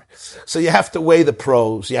 sorry. So you have to weigh the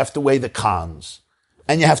pros, you have to weigh the cons,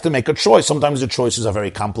 and you have to make a choice. Sometimes the choices are very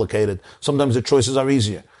complicated. Sometimes the choices are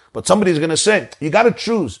easier. But somebody's going to say, you got to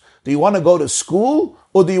choose. Do you want to go to school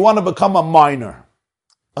or do you want to become a miner?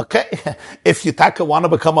 Okay, if you want to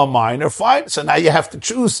become a miner, fine. So now you have to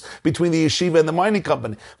choose between the yeshiva and the mining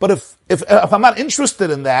company. But if I'm not interested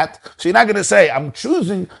in that, so you're not going to say, I'm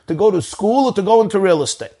choosing to go to school or to go into real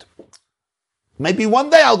estate. Maybe one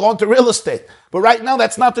day I'll go into real estate. But right now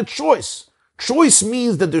that's not the choice. Choice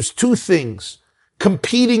means that there's two things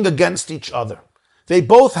competing against each other. They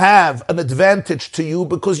both have an advantage to you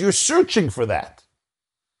because you're searching for that.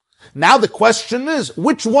 Now the question is,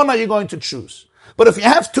 which one are you going to choose? But if you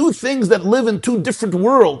have two things that live in two different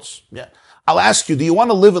worlds, I'll ask you, do you want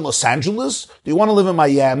to live in Los Angeles? Do you want to live in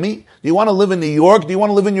Miami? Do you want to live in New York? Do you want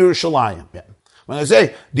to live in Yerushalayim? When I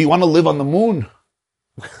say, do you want to live on the moon?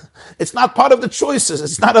 It's not part of the choices.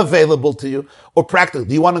 It's not available to you. Or practically,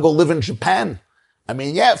 do you want to go live in Japan? I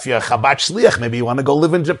mean, if you're a Chabad Shliach, maybe you want to go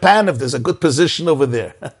live in Japan if there's a good position over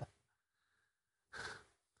there.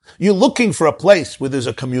 You're looking for a place where there's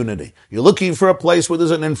a community. You're looking for a place where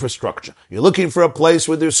there's an infrastructure. You're looking for a place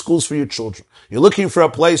where there's schools for your children. You're looking for a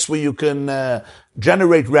place where you can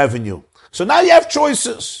generate revenue. So now you have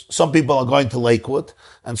choices. Some people are going to Lakewood,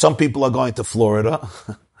 and some people are going to Florida,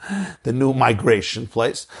 the new migration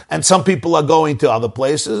place, and some people are going to other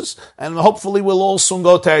places, and hopefully we'll all soon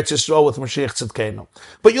go to Eretz Yisrael with Mashiach Tzidkenu.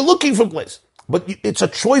 But you're looking for a place. But it's a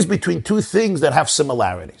choice between two things that have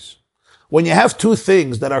similarities. When you have two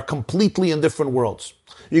things that are completely in different worlds,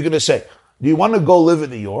 you're going to say, do you want to go live in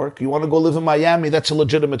New York? You want to go live in Miami? That's a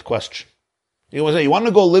legitimate question. You want to say, you want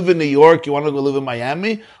to go live in New York? You want to go live in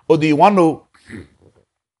Miami? Or do you want to,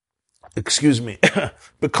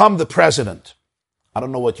 become the president? I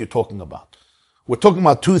don't know what you're talking about. We're talking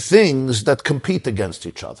about two things that compete against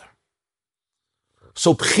each other.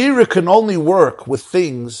 So bchira can only work with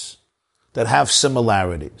things that have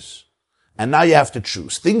similarities. And now you have to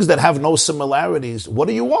choose. Things that have no similarities, what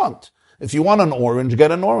do you want? If you want an orange, get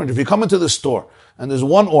an orange. If you come into the store and there's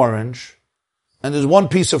one orange and there's one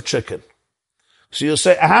piece of chicken. So you'll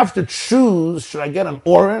say, I have to choose, should I get an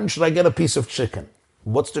orange? Should I get a piece of chicken?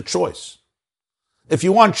 What's the choice? If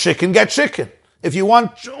you want chicken, get chicken. If you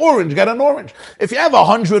want orange, get an orange. If you have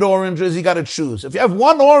 100 oranges, you got to choose. If you have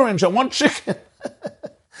one orange and one chicken,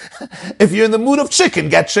 if you're in the mood of chicken,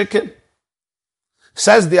 get chicken.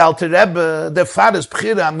 Says the Alter Rebbe, der Pfarrer ist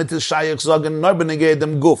bchira mit des Shayach sagen, nur benege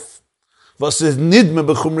dem Guf. Was ist nidme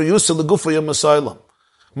bechumre Yusel le Guf yom Yisraelam.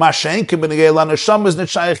 Ma schenke benege lan Hashem is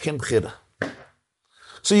nicht Shayach kem bchira.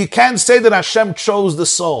 So you can't say that Hashem chose the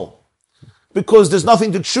soul. Because there's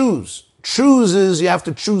nothing to choose. Choose is you have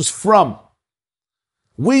to choose from.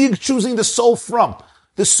 Where are you choosing the soul from?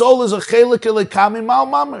 The soul is a chelik elikami mal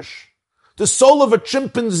mamash. The soul of a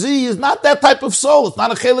chimpanzee is not that type of soul. It's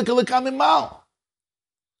not a chelik elikami mal.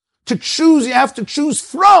 To choose, you have to choose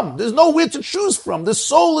from. There's nowhere to choose from. The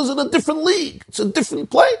soul is in a different league. It's a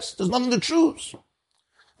different place. There's nothing to choose.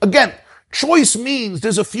 Again, choice means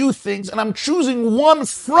there's a few things and I'm choosing one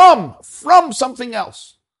from something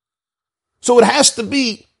else. So it has to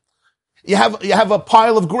be, you have a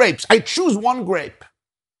pile of grapes. I choose one grape.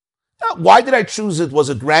 Now, why did I choose it? Was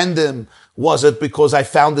it random? Was it because I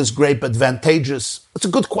found this grape advantageous? It's a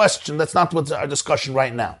good question. That's not what's our discussion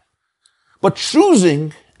right now. But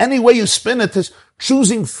choosing, any way you spin it, is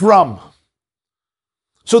choosing from.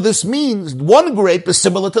 So this means one grape is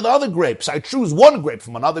similar to the other grapes. I choose one grape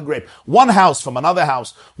from another grape, one house from another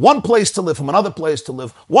house, one place to live from another place to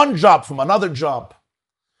live, one job from another job.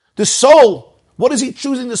 The soul, What is he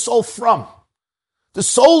choosing the soul from? The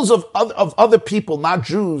souls of other people, not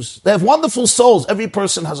Jews, they have wonderful souls. Every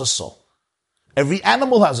person has a soul. Every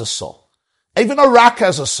animal has a soul. Even a rock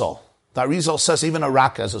has a soul. The Arizal says even a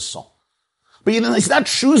rock has a soul. But he's not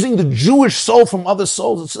choosing the Jewish soul from other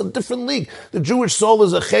souls. It's a different league. The Jewish soul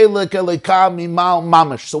is a chelek eleka mimal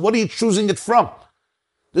mamish. So what are you choosing it from?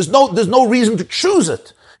 There's no reason to choose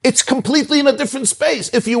it. It's completely in a different space.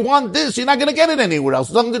 If you want this, you're not going to get it anywhere else.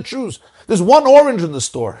 There's nothing to choose. There's one orange in the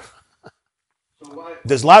store.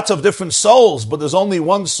 There's lots of different souls, but there's only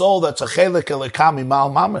one soul that's a chelek eleka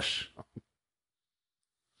mimal mamish.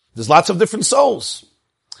 There's lots of different souls.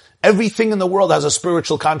 Everything in the world has a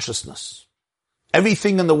spiritual consciousness.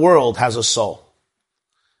 Everything in the world has a soul.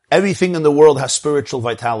 Everything in the world has spiritual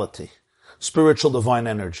vitality, spiritual divine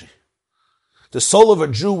energy. The soul of a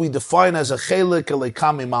Jew we define as a chelek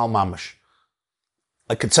eleka mimal mamish.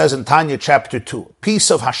 Like it says in Tanya chapter 2, piece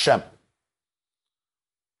of Hashem.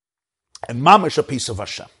 And mamish, a piece of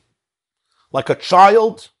Hashem. Like a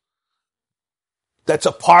child that's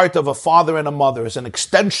a part of a father and a mother, is an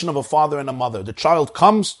extension of a father and a mother. The child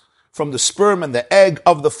comes from the sperm and the egg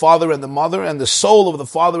of the father and the mother, and the soul of the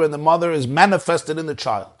father and the mother is manifested in the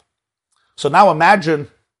child. So now imagine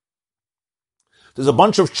there's a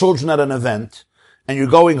bunch of children at an event, and you're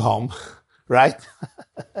going home, right?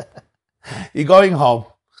 You're going home,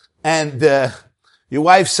 and your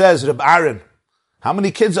wife says, Reb Aaron, how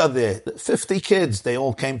many kids are there? 50 kids. They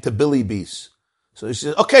all came to Billy Bees. So she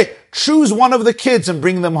says, okay, choose one of the kids and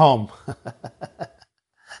bring them home.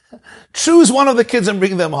 Choose one of the kids and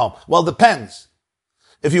bring them home. Well, depends.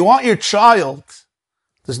 If you want your child,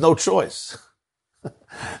 there's no choice.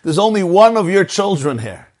 There's only one of your children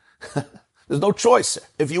here. There's no choice here.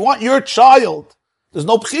 If you want your child, there's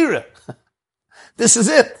no bchira. This is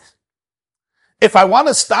it. If I want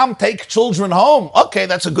to take children home, okay,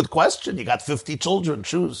 that's a good question. You got 50 children,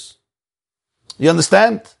 choose. You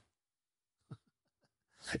understand?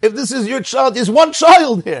 If this is your child, there's one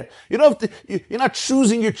child here. You don't have to, you're not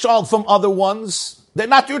choosing your child from other ones. They're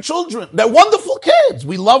not your children. They're wonderful kids.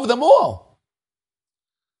 We love them all.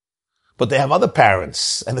 But they have other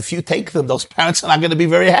parents. And if you take them, those parents are not going to be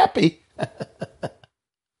very happy.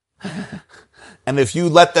 And if you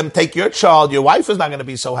let them take your child, your wife is not going to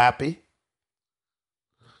be so happy.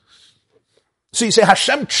 So you say,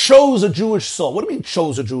 Hashem chose a Jewish soul. What do you mean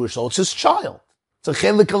chose a Jewish soul? It's his child. It's a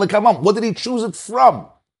chelek eleka. What did he choose it from?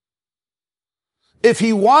 If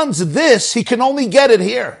he wants this, he can only get it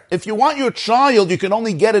here. If you want your child, you can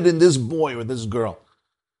only get it in this boy or this girl.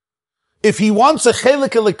 If he wants a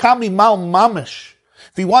chelek eleka mimal mamish,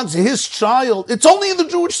 if he wants his child, it's only in the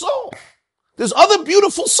Jewish soul. There's other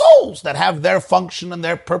beautiful souls that have their function and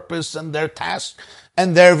their purpose and their task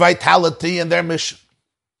and their vitality and their mission.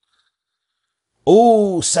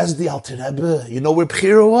 Oh, says the Alter Rebbe, you know where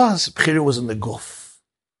Bechira was? Bechira was in the guf.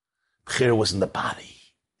 Bechira was in the body,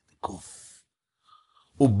 the guf.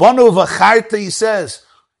 Ubanu v'charta, he says,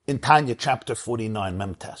 in Tanya chapter 49,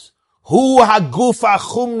 Memtes, Hu haguf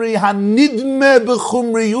hachumri hanidme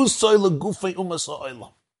b'chumri yusoy legufei umas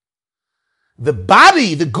ha'olam. The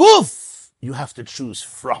body, the guf, you have to choose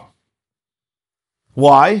from.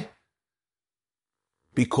 Why?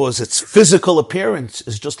 Because its physical appearance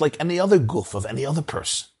is just like any other guf of any other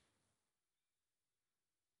person.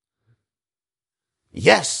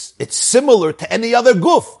 Yes, it's similar to any other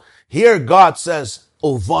guf. Here God says,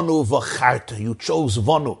 Uvanu v'charta, you chose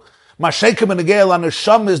vanu. Masheikim v'negel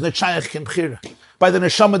ha-neshama is nechayach k'mchira. By the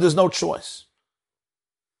neshama there's no choice.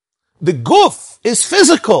 The guf is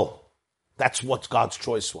physical. That's what God's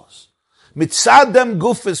choice was. Mitzad dem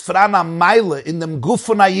guf is frana meile in dem guf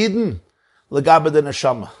von Ayiden.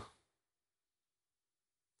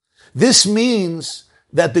 This means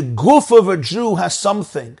that the guf of a Jew has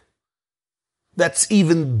something that's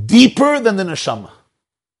even deeper than the neshama.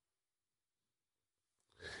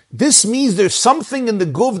 This means there's something in the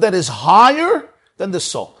guf that is higher than the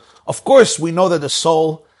soul. Of course, we know that the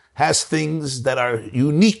soul has things that are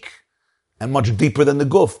unique and much deeper than the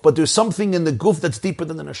guf, but there's something in the guf that's deeper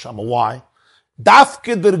than the neshama. Why?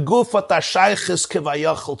 Dafke der guf hat a shayches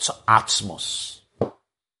kevayachol zu atzmos.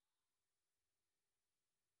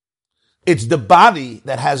 It's the body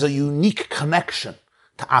that has a unique connection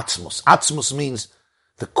to atzmos. Atzmos means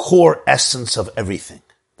the core essence of everything,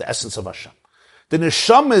 the essence of Hashem. The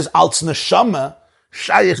neshama is als neshama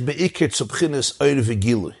shayich beikir zu b'chines oir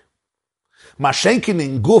v'gilui. Mashenkin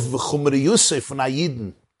in guf v'chumri Yosef von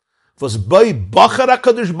Ayiden, was bei Bachar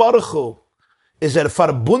HaKadosh Baruch Hu, is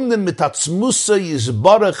verbunden mit Atzmusa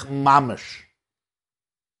Yisbarach Mamish.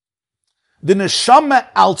 The neshama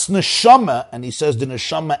als neshama, and he says the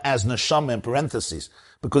neshama as neshama in parentheses,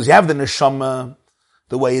 Because you have the neshama,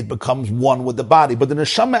 the way it becomes one with the body. But the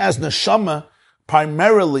neshama as neshama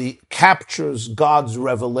primarily captures God's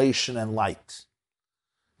revelation and light.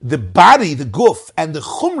 The body, the guf, and the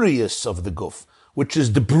chumrius of the guf, which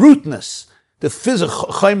is the bruteness, the physical,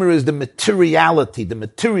 chaymer is the materiality, the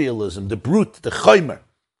materialism, the brute, the chaymer.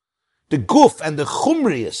 The guf and the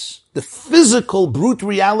chumrius, the physical brute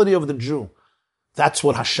reality of the Jew, that's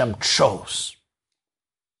what Hashem chose.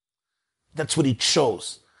 That's what He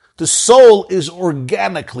chose. The soul is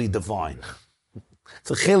organically divine.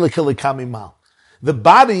 It's a chelik kamimal. The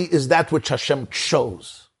body is that which Hashem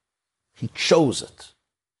chose. He chose it.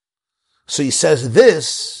 So He says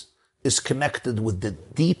this is connected with the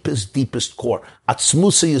deepest core.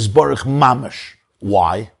 Atzmusa Yisborach mamash.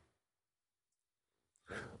 Why?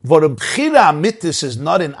 What bchira amitis is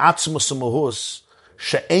not in atzmus mahus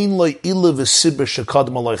she'ein loy ilu v'sibir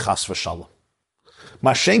shekadma loy chas v'shalom.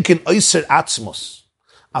 Mashenkin oiser atzmus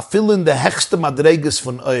afil in the hechste madreges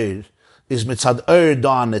von oir is mitzad oir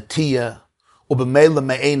da netia o b'meile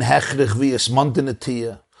me'ein hechrich v'yis monte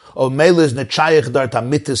netia o b'meile is netshayich dart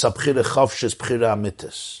amitis abchira chavshes bchira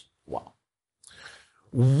amitis. Wow.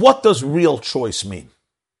 What does real choice mean?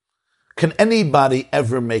 Can anybody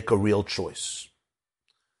ever make a real choice?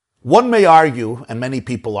 One may argue, and many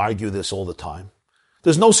people argue this all the time,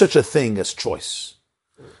 there's no such a thing as choice.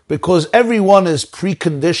 Because everyone is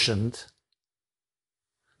preconditioned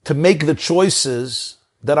to make the choices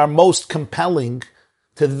that are most compelling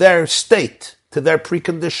to their state, to their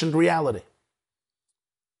preconditioned reality.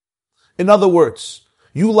 In other words,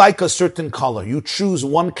 you like a certain color. You choose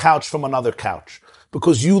one couch from another couch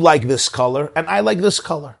because you like this color and I like this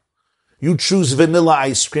color. You choose vanilla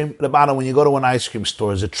ice cream. Rabbanah, when you go to an ice cream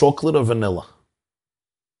store, is it chocolate or vanilla?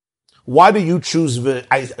 Why do you choose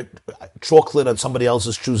chocolate and somebody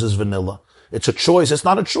else chooses vanilla? It's a choice. It's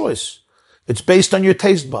not a choice. It's based on your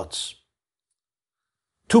taste buds.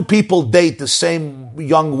 Two people date the same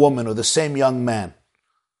young woman or the same young man.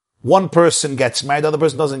 One person gets married, the other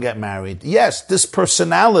person doesn't get married. Yes, this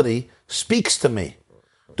personality speaks to me.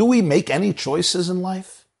 Do we make any choices in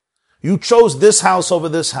life? You chose this house over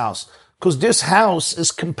this house because this house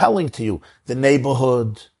is compelling to you. The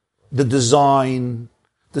neighborhood, the design,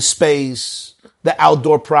 the space, the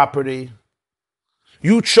outdoor property.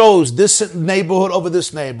 You chose this neighborhood over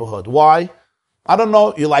this neighborhood. Why? I don't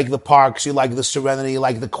know. You like the parks, you like the serenity, you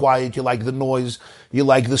like the quiet, you like the noise, you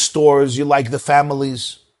like the stores, you like the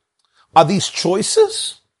families. Are these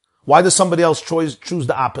choices? Why does somebody else choose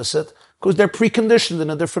the opposite? Because they're preconditioned in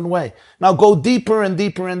a different way. Now go deeper and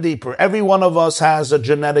deeper and deeper. Every one of us has a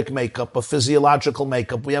genetic makeup, a physiological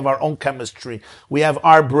makeup. We have our own chemistry. We have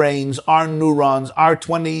our brains, our neurons, our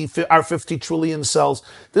 50 trillion cells.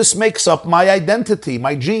 This makes up my identity,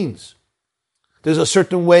 my genes. There's a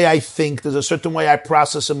certain way I think. There's a certain way I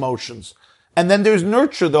process emotions. And then there's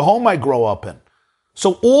nurture, the home I grow up in.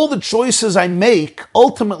 So all the choices I make,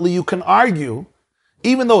 ultimately you can argue,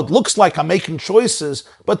 even though it looks like I'm making choices,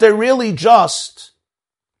 but they're really just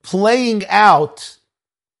playing out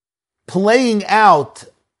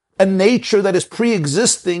a nature that is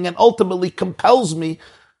pre-existing and ultimately compels me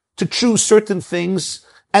to choose certain things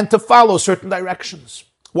and to follow certain directions.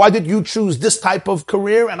 Why did you choose this type of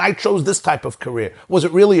career and I chose this type of career? Was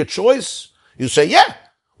it really a choice? You say, yeah.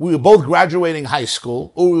 We were both graduating high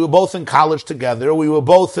school, or we were both in college together, or we were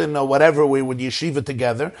both in whatever, we were yeshiva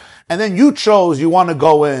together, and then you chose you want to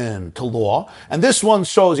go into law, and this one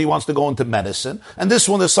chose he wants to go into medicine, and this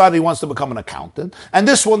one decided he wants to become an accountant, and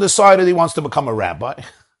this one decided he wants to become a rabbi.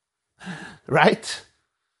 Right?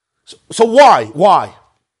 So why? Why?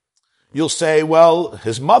 You'll say, well,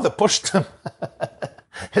 his mother pushed him.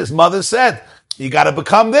 His mother said, you got to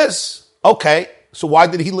become this. Okay, so why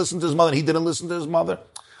did he listen to his mother and he didn't listen to his mother?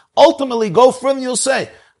 Ultimately, go further and you'll say,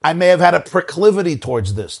 I may have had a proclivity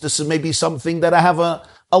towards this. This is maybe something that I have a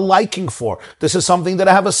liking for. This is something that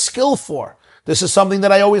I have a skill for. This is something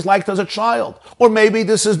that I always liked as a child. Or maybe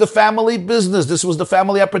this is the family business. This was the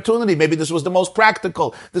family opportunity. Maybe this was the most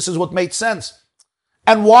practical. This is what made sense.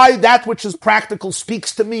 And why that which is practical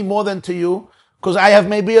speaks to me more than to you? Because I have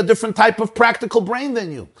maybe a different type of practical brain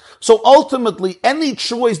than you. So ultimately, any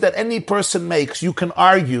choice that any person makes, you can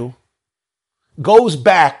argue, goes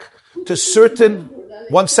back to certain...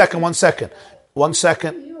 One second.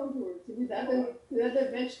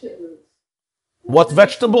 What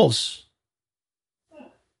vegetables?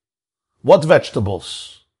 What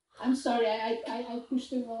vegetables? I'm sorry, I pushed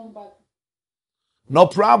the wrong button. No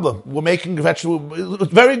problem. We're making vegetables.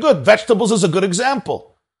 Very good. Vegetables is a good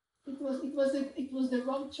example. It was the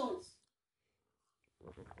wrong choice.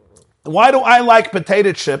 Why do I like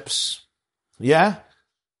potato chips? Yeah?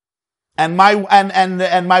 And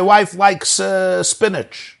my wife likes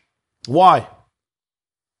spinach. Why?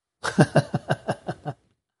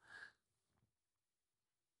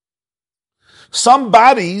 Some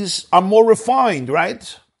bodies are more refined,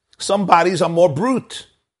 right? Some bodies are more brute.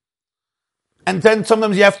 And then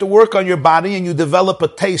sometimes you have to work on your body and you develop a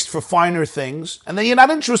taste for finer things, and then you're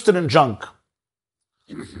not interested in junk.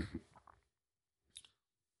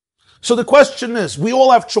 So the question is, we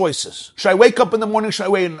all have choices. Should I wake up in the morning?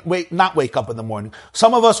 Should I not wake up in the morning?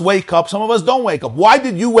 Some of us wake up, some of us don't wake up. Why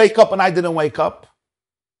did you wake up and I didn't wake up?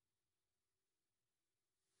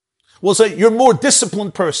 We'll say, you're a more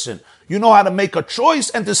disciplined person. You know how to make a choice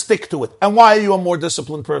and to stick to it. And why are you a more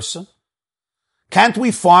disciplined person? Can't we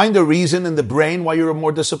find a reason in the brain why you're a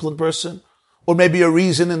more disciplined person? Or maybe a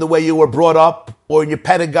reason in the way you were brought up, or in your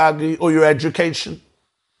pedagogy, or your education,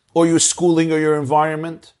 or your schooling, or your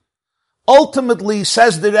environment? Ultimately,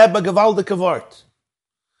 says the Rebbe Gewaldige Wort,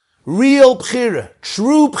 real bchira,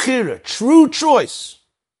 true choice,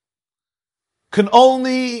 can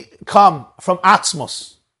only come from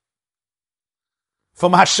Atzmos,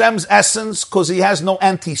 from Hashem's essence, because he has no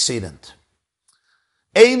antecedent.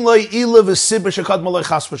 He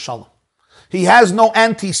has no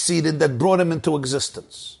antecedent that brought him into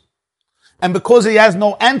existence. And because he has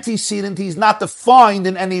no antecedent, he's not defined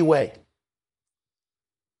in any way.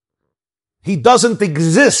 He doesn't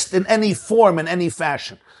exist in any form, in any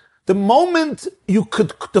fashion. The moment you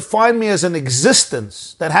could define me as an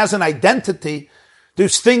existence that has an identity,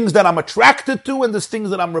 there's things that I'm attracted to and there's things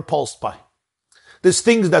that I'm repulsed by. There's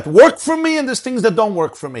things that work for me and there's things that don't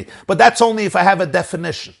work for me. But that's only if I have a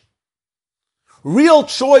definition. Real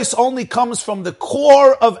choice only comes from the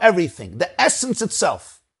core of everything, the essence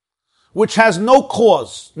itself, which has no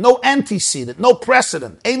cause, no antecedent, no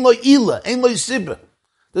precedent. Ein lo ila, ein lo sibbe.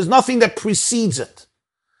 There's nothing that precedes it.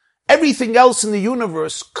 Everything else in the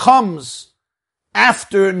universe comes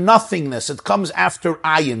after nothingness. It comes after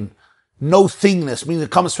ayin, no thingness, meaning it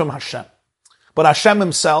comes from Hashem. But Hashem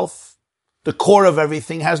himself, the core of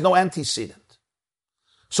everything, has no antecedent.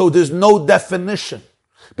 So there's no definition.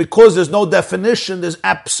 Because there's no definition, there's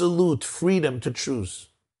absolute freedom to choose.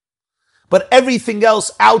 But everything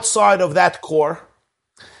else outside of that core,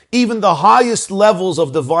 even the highest levels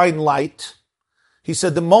of divine light, he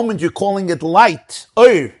said the moment you're calling it light,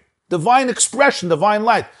 divine expression, divine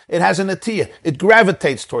light, it has an atiyah. It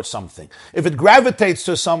gravitates towards something. If it gravitates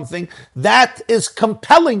to something, that is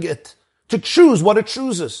compelling it to choose what it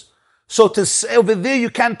chooses. So to say over there,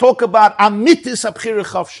 you can't talk about amitis abchira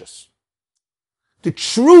chavshus. The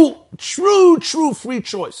true free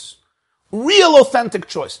choice. Real authentic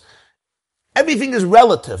choice. Everything is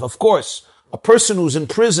relative, of course. A person who's in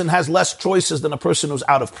prison has less choices than a person who's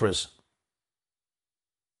out of prison.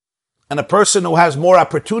 And a person who has more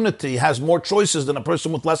opportunity has more choices than a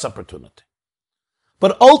person with less opportunity.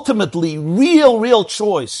 But ultimately, real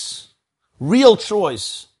choice,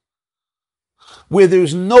 where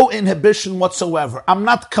there's no inhibition whatsoever. I'm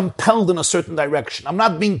not compelled in a certain direction. I'm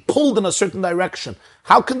not being pulled in a certain direction.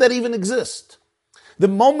 How can that even exist? The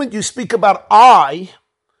moment you speak about I,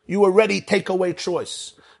 you already take away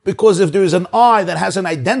choice. Because if there is an I that has an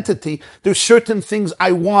identity, there's certain things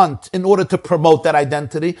I want in order to promote that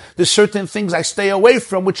identity. There's certain things I stay away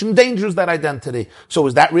from which endangers that identity. So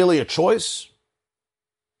is that really a choice?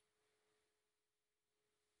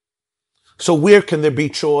 So where can there be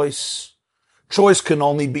choice? Choice can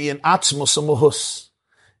only be in Atzmos Amuhus,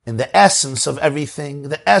 in the essence of everything,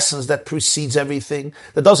 the essence that precedes everything,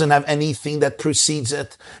 that doesn't have anything that precedes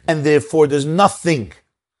it, and therefore there's nothing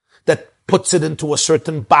that puts it into a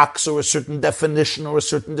certain box or a certain definition or a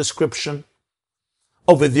certain description.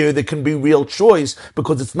 Over there can be real choice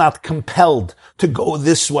because it's not compelled to go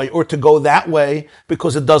this way or to go that way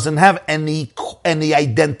because it doesn't have any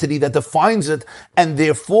identity that defines it, and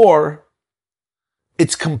therefore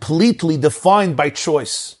it's completely defined by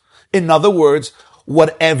choice. In other words,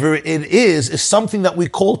 whatever it is something that we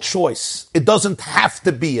call choice. It doesn't have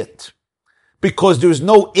to be it because there's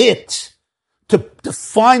no it to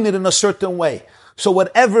define it in a certain way. So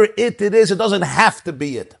whatever it is, it doesn't have to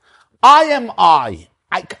be it. I am I.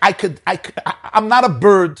 I'm not a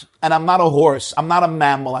bird and I'm not a horse. I'm not a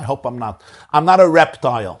mammal. I hope I'm not. I'm not a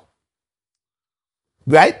reptile.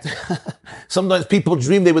 Right? Sometimes people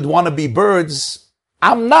dream they would want to be birds.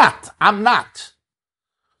 I'm not.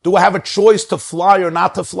 Do I have a choice to fly or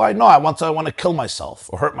not to fly? No, I want to kill myself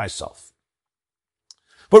or hurt myself.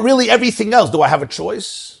 But really everything else, do I have a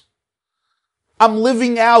choice? I'm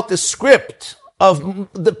living out the script of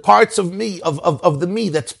the parts of me, of the me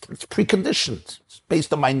that's preconditioned. It's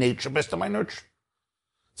based on my nature, based on my nurture.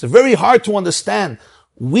 It's very hard to understand.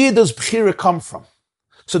 Where does Bechira come from?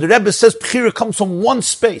 So the Rebbe says Bechira comes from one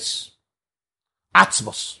space.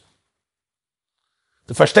 Atzmos.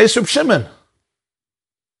 The Verstehst Reb Shimon.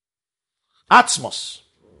 Atzmos.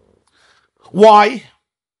 Why?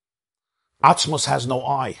 Atzmos has no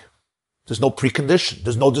eye. There's no precondition.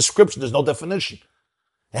 There's no description. There's no definition.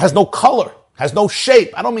 It has no color. Has no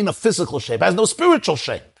shape. I don't mean a physical shape. It has no spiritual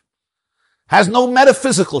shape. Has no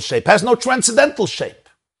metaphysical shape. Has no transcendental shape.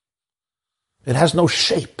 It has no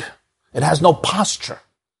shape. It has no posture.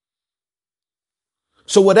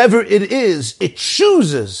 So whatever it is, it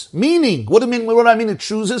chooses. Meaning, what do I mean it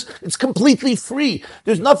chooses? It's completely free.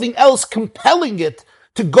 There's nothing else compelling it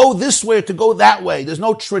to go this way or to go that way. There's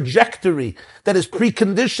no trajectory that is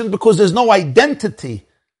preconditioned because there's no identity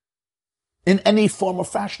in any form or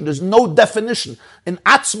fashion. There's no definition. In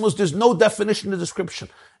Atzmos, there's no definition or description.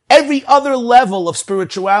 Every other level of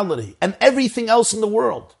spirituality and everything else in the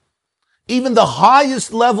world, even the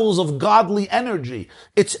highest levels of godly energy,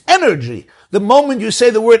 it's energy. The moment you say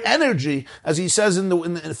the word energy, as he says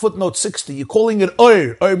in footnote 60, you're calling it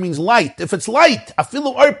Or. Or means light. If it's light,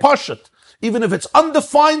 afilu Or Pashat, even if it's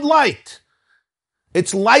undefined light,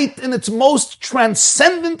 it's light in its most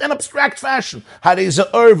transcendent and abstract fashion. It's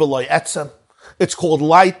called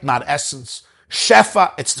light, not essence.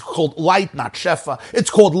 Shefa, it's called light, not shefa. It's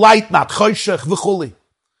called light, not choshech, v'chuli.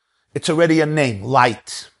 It's already a name,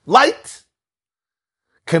 light. Light.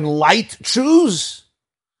 Can light choose?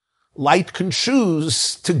 Light can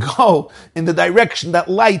choose to go in the direction that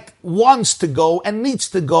light wants to go and needs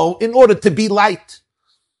to go in order to be light.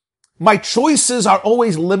 My choices are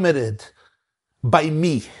always limited by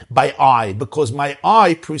me, by I, because my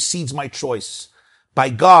I precedes my choice. By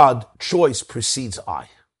God, choice precedes I.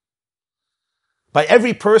 By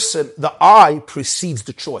every person, the I precedes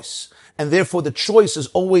the choice. And therefore the choice is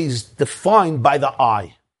always defined by the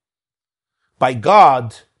I. By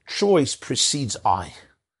God, choice precedes I.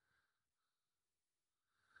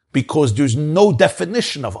 Because there's no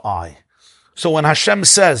definition of I. So when Hashem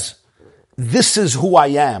says, this is who I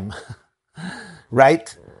am,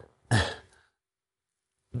 right?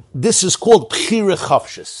 This is called Bechira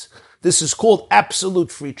Chavshis. This is called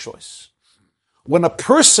absolute free choice. When a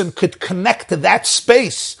person could connect to that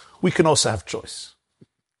space, we can also have choice.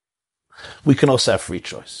 We can also have free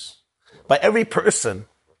choice. By every person,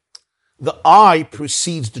 the I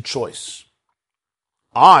precedes the choice.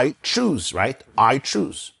 I choose, right? I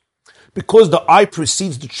choose. Because the I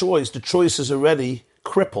precedes the choice is already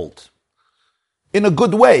crippled. In a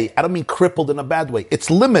good way. I don't mean crippled in a bad way.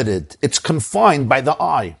 It's limited. It's confined by the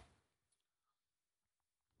I.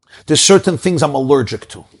 There's certain things I'm allergic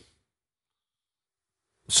to.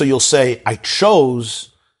 So you'll say, I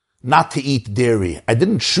chose not to eat dairy. I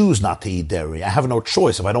didn't choose not to eat dairy. I have no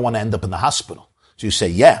choice if I don't want to end up in the hospital. So you say,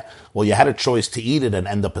 yeah, well, you had a choice to eat it and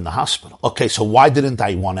end up in the hospital. Okay, so why didn't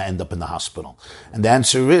I want to end up in the hospital? And the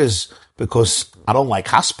answer is because I don't like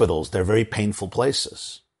hospitals. They're very painful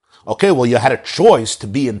places. Okay, well, you had a choice to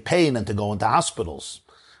be in pain and to go into hospitals.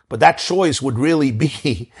 But that choice would really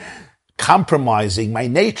be compromising my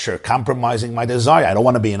nature, compromising my desire. I don't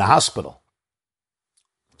want to be in a hospital.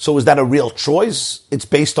 So is that a real choice? It's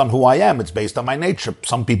based on who I am. It's based on my nature.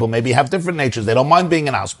 Some people maybe have different natures. They don't mind being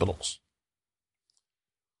in hospitals.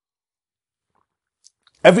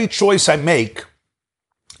 Every choice I make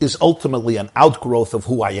is ultimately an outgrowth of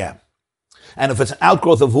who I am. And if it's an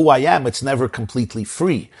outgrowth of who I am, it's never completely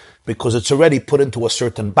free because it's already put into a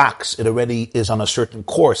certain box. It already is on a certain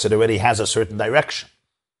course. It already has a certain direction.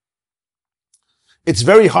 It's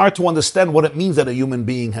very hard to understand what it means that a human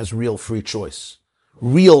being has real free choice.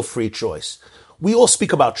 Real free choice. We all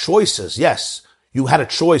speak about choices. Yes, you had a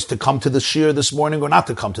choice to come to the shiur this morning or not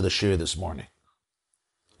to come to the shiur this morning.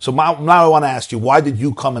 So now I want to ask you, why did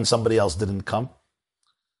you come and somebody else didn't come?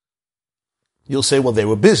 You'll say, well, they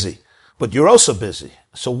were busy. But you're also busy.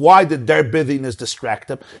 So why did their busyness distract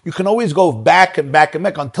them? You can always go back and back and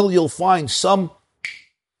back until you'll find some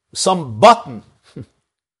button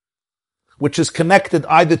which is connected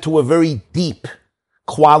either to a very deep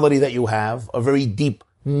quality that you have, a very deep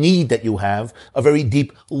need that you have, a very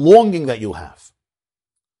deep longing that you have.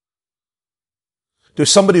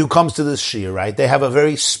 There's somebody who comes to this shiur, right? They have a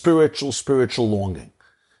very spiritual longing.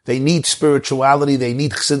 They need spirituality. They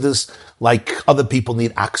need chassidus like other people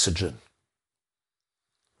need oxygen.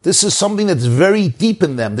 This is something that's very deep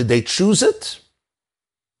in them. Did they choose it?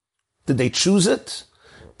 Did they choose it?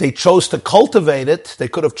 They chose to cultivate it. They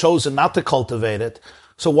could have chosen not to cultivate it.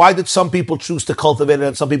 So why did some people choose to cultivate it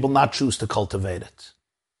and some people not choose to cultivate it?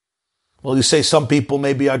 Well, you say some people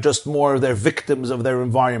maybe are just more, they're victims of their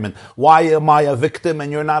environment. Why am I a victim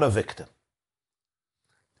and you're not a victim?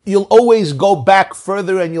 you'll always go back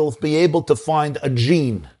further and you'll be able to find a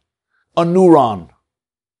gene, a neuron,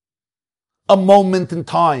 a moment in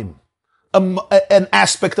time, an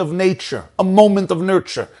aspect of nature, a moment of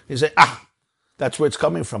nurture. You say, that's where it's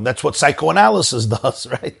coming from. That's what psychoanalysis does,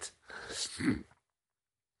 right?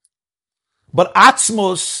 But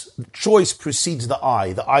Atzmos, choice precedes the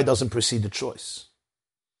I. The I doesn't precede the choice.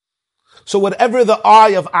 So whatever the I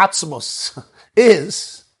of Atzmos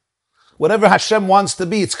is, whatever Hashem wants to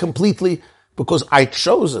be, it's completely because I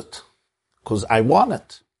chose it, because I want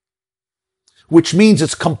it. Which means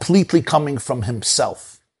it's completely coming from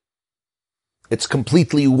himself. It's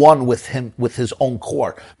completely one with him, with his own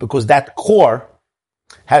core, because that core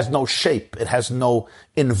has no shape. It has no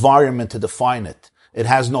environment to define it. It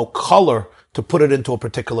has no color to put it into a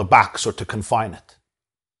particular box or to confine it.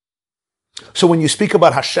 So when you speak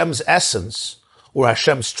about Hashem's essence or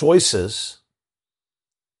Hashem's choices,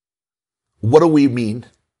 what do we mean?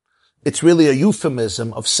 It's really a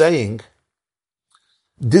euphemism of saying,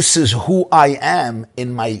 this is who I am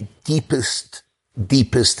in my deepest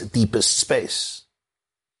space.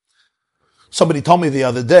 Somebody told me the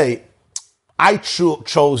other day, I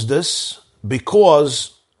chose this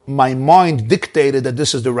because my mind dictated that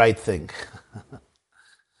this is the right thing.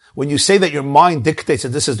 When you say that your mind dictates that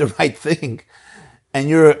this is the right thing, and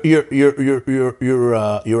you're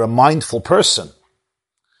a mindful person,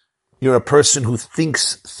 you're a person who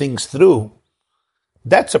thinks things through,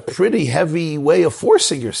 that's a pretty heavy way of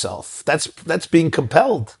forcing yourself. That's being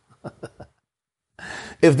compelled.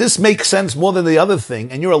 If this makes sense more than the other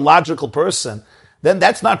thing, and you're a logical person, then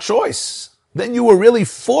that's not choice. Then you were really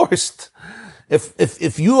forced.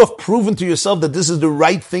 If you have proven to yourself that this is the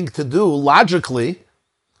right thing to do logically,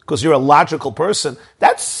 because you're a logical person,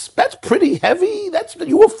 that's pretty heavy.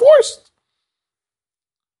 You were forced.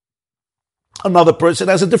 Another person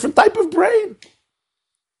has a different type of brain,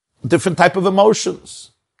 different type of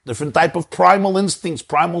emotions, different type of primal instincts,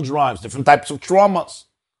 primal drives, different types of traumas.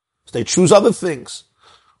 So they choose other things,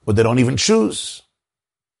 or they don't even choose.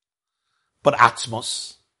 But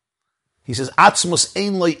Atzmos, he says, Atzmos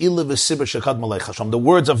ein lo ila v'sibur shekad malech Hashem. The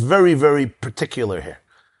words are very, very particular here.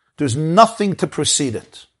 There's nothing to precede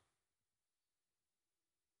it.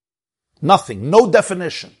 Nothing. No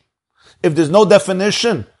definition. If there's no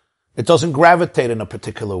definition, it doesn't gravitate in a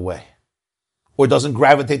particular way. Or it doesn't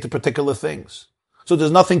gravitate to particular things. So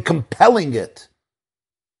there's nothing compelling it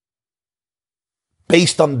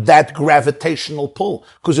based on that gravitational pull,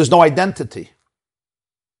 because there's no identity.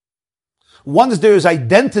 Once there is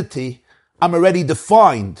identity, I'm already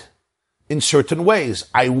defined in certain ways.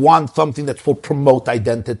 I want something that will promote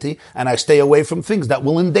identity, and I stay away from things that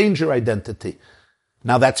will endanger identity.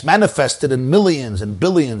 Now that's manifested in millions and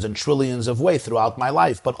billions and trillions of ways throughout my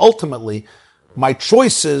life. But ultimately, my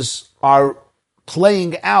choices are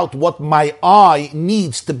playing out what my I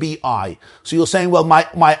needs to be I. So you're saying, well,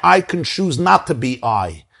 my I can choose not to be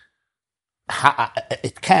I.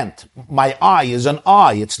 It can't. My I is an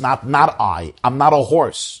I. It's not I. I'm not a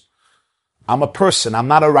horse. I'm a person. I'm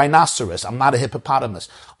not a rhinoceros. I'm not a hippopotamus.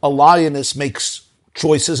 A lioness makes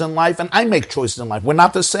choices in life, and I make choices in life. We're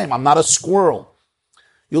not the same. I'm not a squirrel.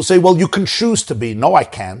 You'll say, well, you can choose to be. No, I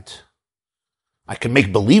can't. I can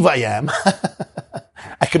make believe I am.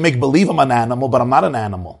 I can make believe I'm an animal, but I'm not an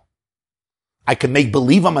animal. I can make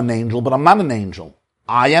believe I'm an angel, but I'm not an angel.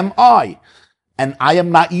 I am I. And I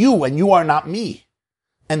am not you, and you are not me.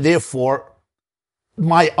 And therefore,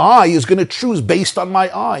 my I is going to choose based on my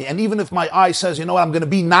I. And even if my I says, you know what, I'm going to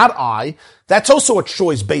be not I, that's also a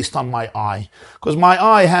choice based on my I. Because my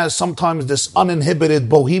I has sometimes this uninhibited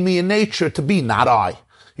bohemian nature to be not I.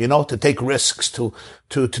 You know, to take risks, to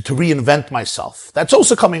reinvent myself. That's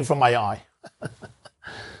also coming from my I.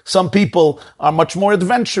 Some people are much more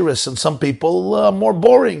adventurous and some people more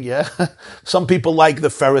boring, yeah? Some people like the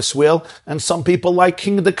Ferris wheel and some people like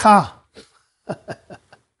King Daka.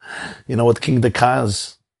 You know what King Daka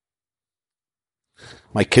is?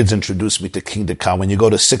 My kids introduced me to King Daka. When you go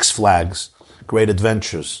to Six Flags, Great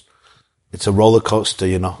Adventures, it's a roller coaster,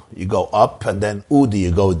 you know. You go up and then, do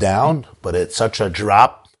you go down? But it's such a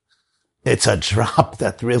drop. It's a drop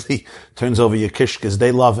that really turns over your kishkas.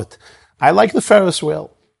 They love it. I like the Ferris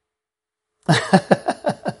wheel.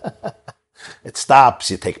 It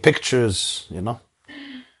stops, you take pictures, you know.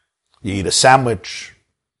 You eat a sandwich.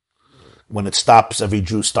 When it stops, every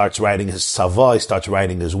Jew starts writing his tzava, he starts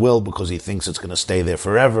writing his will because he thinks it's going to stay there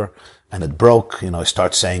forever. And it broke, you know, he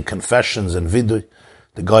starts saying confessions and vidui.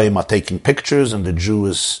 The goyim are taking pictures and the Jew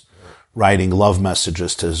is writing love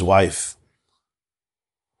messages to his wife.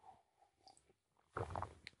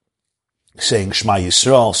 Saying Shema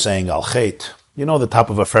Yisrael, saying Al Chet. You know the top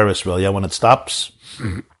of a Ferris wheel, yeah, when it stops?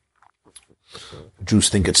 Jews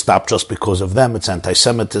think it stopped just because of them. It's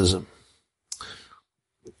anti-Semitism.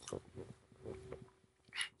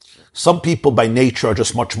 Some people by nature are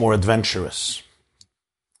just much more adventurous.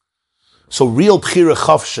 So real Bchira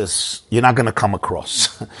Chavshis, you're not going to come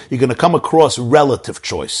across. You're going to come across relative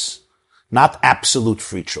choice, not absolute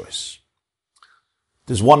free choice.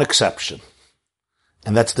 There's one exception,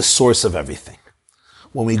 and that's the source of everything.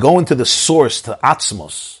 When we go into the source, to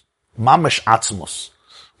Atzmos, Mamash Atzmos,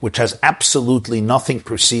 which has absolutely nothing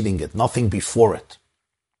preceding it, nothing before it,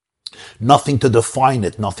 nothing to define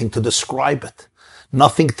it, nothing to describe it,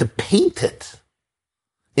 nothing to paint it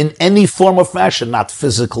in any form or fashion, not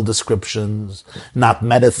physical descriptions, not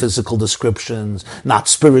metaphysical descriptions, not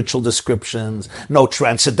spiritual descriptions, no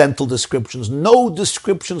transcendental descriptions, no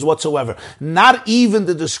descriptions whatsoever. Not even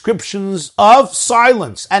the descriptions of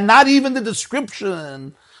silence, and not even the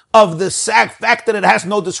description of the fact that it has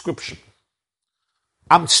no description.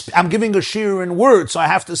 I'm giving a shir in words, so I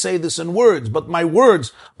have to say this in words, but my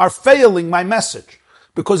words are failing my message,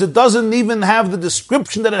 because it doesn't even have the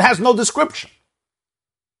description that it has no description.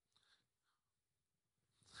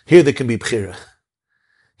 Here there can be bchira.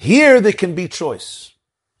 Here there can be choice.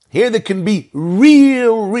 Here there can be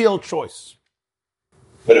real choice.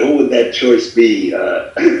 But who would that choice be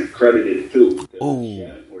credited to?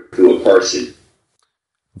 Or to a person?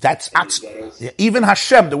 That's even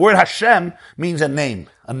Hashem. The word Hashem means a name.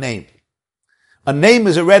 A name. A name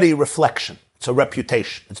is already a reflection. It's a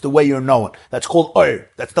reputation. It's the way you're known. That's called Or.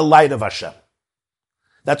 That's the light of Hashem.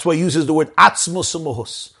 That's why he uses the word Atzmos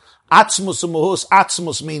Mohus. Atzmos Mohus.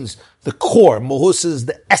 Atzmos means the core. Mohus is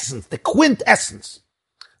the essence, the quintessence.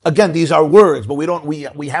 Again, these are words, but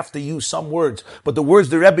we have to use some words. But the words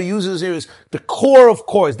the Rebbe uses here is the core of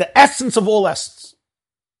cores, the essence of all essence.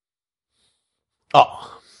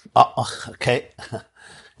 Okay.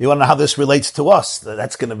 You want to know how this relates to us?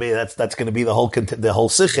 That's going to be the whole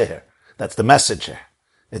sikha here. That's the message here.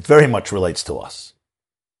 It very much relates to us.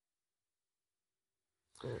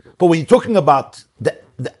 But when you're talking about the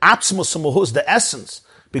atzmos mohus, the essence,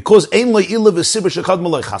 because ein lo ilav v'sibur shechad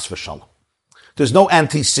malay chas v'shalom, there's no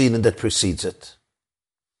antecedent that precedes it.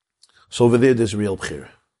 So over there's real bchira.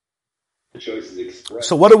 The choice is expressed.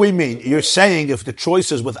 So what do we mean? You're saying if the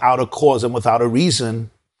choice is without a cause and without a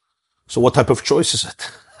reason, so what type of choice is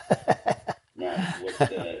it?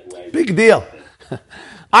 Big deal.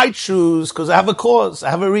 I choose because I have a cause, I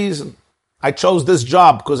have a reason. I chose this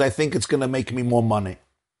job because I think it's going to make me more money.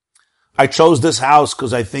 I chose this house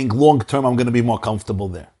because I think long term I'm going to be more comfortable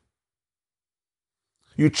there.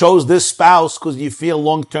 You chose this spouse because you feel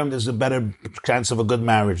long term there's a better chance of a good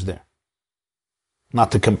marriage there.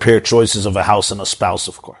 Not to compare choices of a house and a spouse,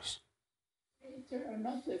 of course.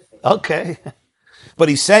 Okay. But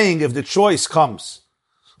he's saying if the choice comes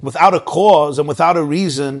without a cause and without a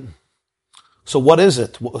reason, so what is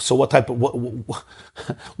it? So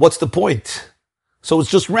what's the point? So it's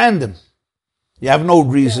just random. You have no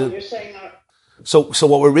reason. So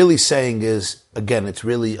what we're really saying is, again, it's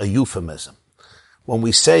really a euphemism. When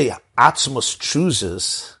we say Atzmos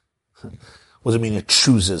chooses, what does it mean it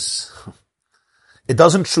chooses? It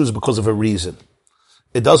doesn't choose because of a reason.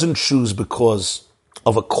 It doesn't choose because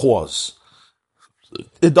of a cause.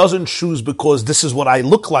 It doesn't choose because this is what I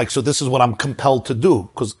look like, so this is what I'm compelled to do,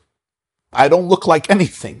 because I don't look like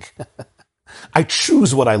anything. I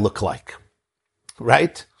choose what I look like.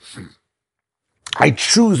 Right? I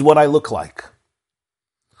choose what I look like.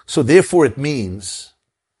 So therefore it means,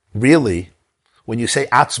 really, when you say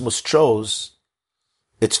Atzmos chose,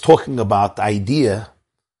 it's talking about the idea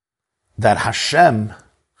that Hashem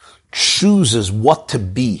chooses what to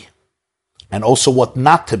be and also what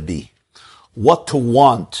not to be, what to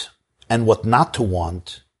want and what not to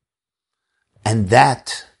want. And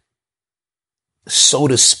that, so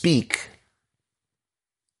to speak,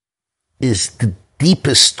 is the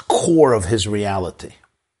deepest core of his reality.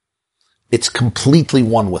 It's completely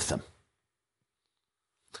one with him.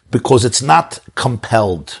 Because it's not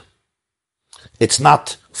compelled. It's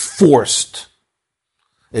not forced.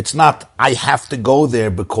 It's not, I have to go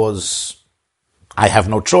there because I have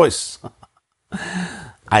no choice.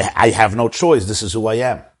 I have no choice. This is who I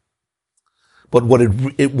am. But what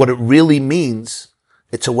it really means,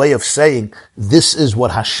 it's a way of saying, this is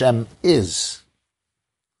what Hashem is.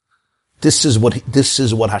 This is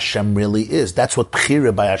what Hashem really is. That's what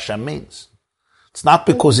Bchira by Hashem means. It's not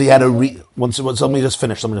because he had a let me just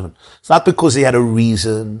finish. It's not because he had a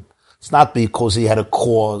reason. It's not because he had a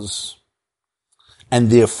cause. And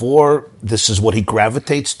therefore, this is what he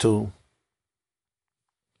gravitates to.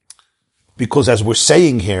 Because as we're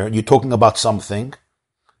saying here, you're talking about something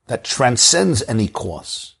that transcends any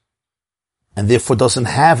cause. and therefore doesn't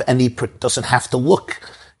have to look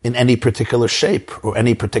in any particular shape or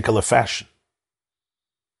any particular fashion.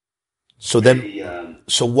 So then,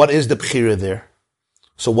 so what is the bechira there?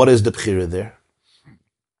 So what is bechira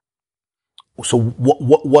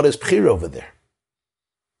over there?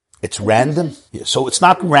 It's random. Yeah, so it's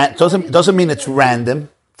not doesn't mean it's random.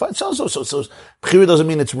 So bechira doesn't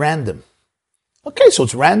mean it's random. Okay, so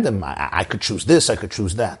it's random. I could choose this, I could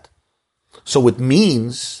choose that. So it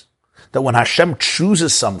means that when Hashem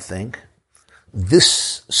chooses something,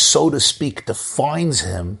 this, so to speak, defines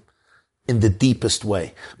him in the deepest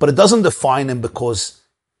way. But it doesn't define him because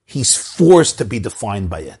he's forced to be defined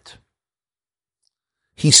by it.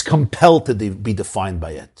 He's compelled to be defined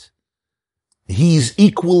by it. He's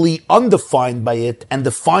equally undefined by it and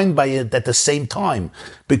defined by it at the same time,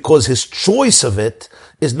 because his choice of it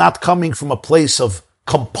is not coming from a place of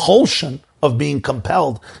compulsion, of being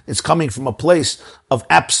compelled. It's coming from a place of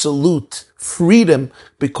absolute freedom,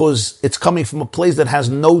 because it's coming from a place that has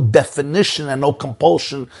no definition and no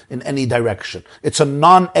compulsion in any direction. It's a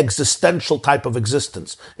non-existential type of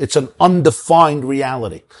existence. It's an undefined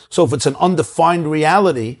reality. So if it's an undefined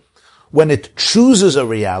reality, when it chooses a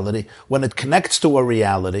reality, when it connects to a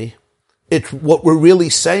reality, what we're really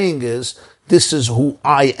saying is, this is who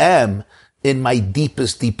I am in my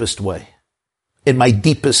deepest way. In my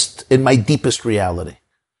deepest reality.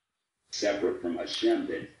 Separate from Hashem,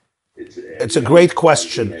 then it's a great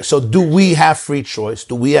question. So do we have free choice?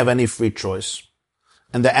 Do we have any free choice?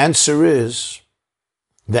 And the answer is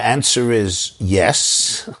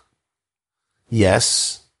yes.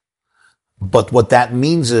 Yes. But what that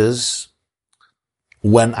means is,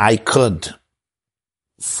 when I could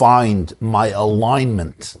find my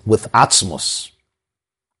alignment with Atzmos,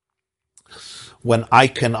 when I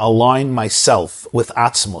can align myself with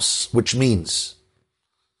Atzmos, which means,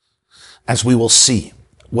 as we will see,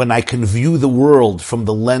 when I can view the world from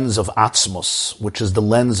the lens of Atzmos, which is the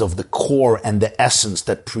lens of the core and the essence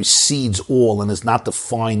that precedes all and is not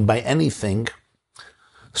defined by anything,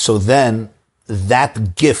 so then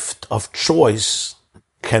that gift of choice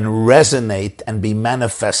can resonate and be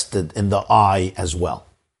manifested in the I as well.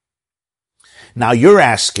 Now you're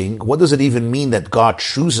asking, what does it even mean that God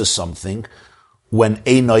chooses something when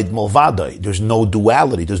einoid mulvadoi? There's no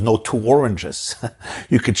duality, there's no two oranges.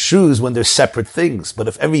 You could choose when there's separate things, but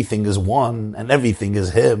if everything is one and everything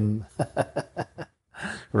is him,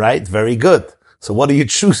 right? Very good. So what are you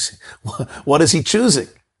choosing? What is he choosing?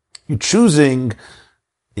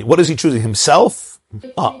 What is he choosing? Himself? So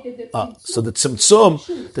the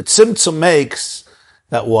tzimtzum makes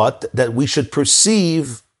that what? That we should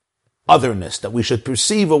perceive otherness, that we should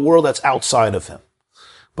perceive a world that's outside of him.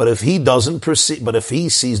 But if he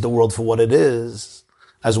sees the world for what it is,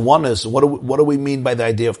 as oneness, what do we mean by the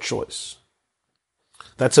idea of choice?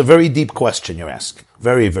 That's a very deep question you're asking.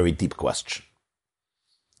 Very, very deep question.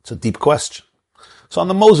 It's a deep question. So on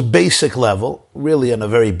the most basic level, really on a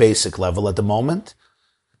very basic level at the moment,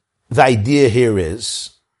 the idea here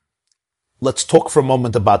is, let's talk for a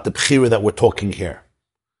moment about the bechira that we're talking here.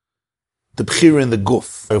 The bechira in the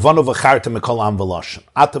guf.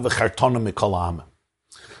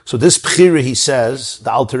 So this bechira, he says,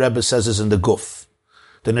 the Alter Rebbe says, is in the guf.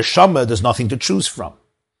 The neshama, there's nothing to choose from.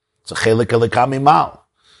 It's a chelik elikamimal.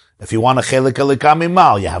 If you want a chelik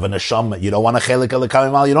elikamimal, you have a neshama. You don't want a chelik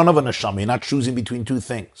elikamimal, you don't have a neshama. You're not choosing between two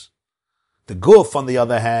things. The guf, on the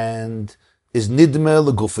other hand, is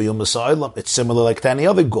nidme legufa yom masailam. It's similar like to any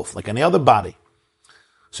other guf, like any other body.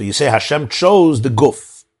 So you say Hashem chose the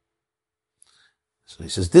guf. So he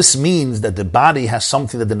says, this means that the body has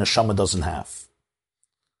something that the neshama doesn't have.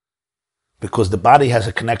 Because the body has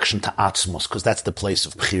a connection to Atzmos, because that's the place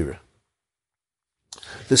of bechira.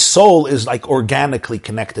 The soul is like organically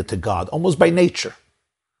connected to God, almost by nature.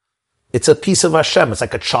 It's a piece of Hashem. It's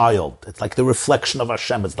like a child. It's like the reflection of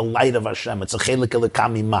Hashem. It's the light of Hashem. It's a chelik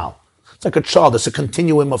elikami mal. It's like a child. It's a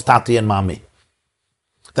continuum of Tati and Mami.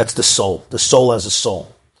 That's the soul. The soul as a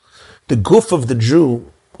soul. The guf of the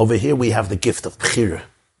Jew, over here we have the gift of bechira.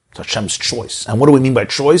 It's Hashem's choice. And what do we mean by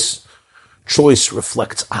choice? Choice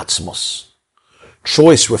reflects Atzmos.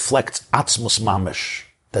 Choice reflects Atzmos mamish.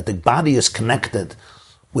 That the body is connected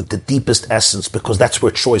with the deepest essence, because that's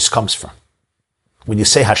where choice comes from. When you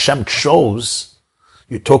say Hashem chose,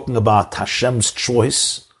 you're talking about Hashem's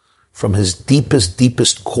choice from his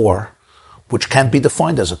deepest core, which can't be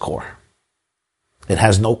defined as a core. It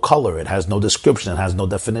has no color, it has no description, it has no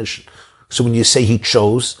definition. So when you say he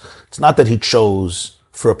chose, it's not that he chose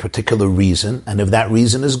for a particular reason, and if that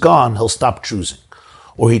reason is gone, he'll stop choosing.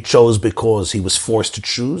 Or he chose because he was forced to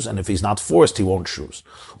choose, and if he's not forced, he won't choose.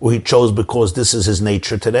 Or he chose because this is his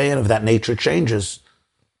nature today, and if that nature changes,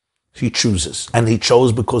 He chooses. And he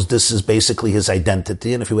chose because this is basically his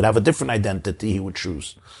identity, and if he would have a different identity, he would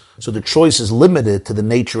choose. So the choice is limited to the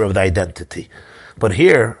nature of the identity. But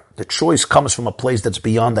here, the choice comes from a place that's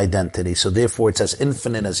beyond identity, so therefore it's as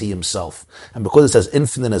infinite as he himself. And because it's as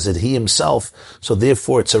infinite as he himself, so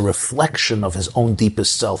therefore it's a reflection of his own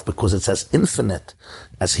deepest self, because it's as infinite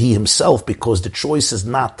as he himself, because the choice is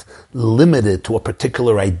not limited to a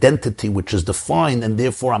particular identity which is defined, and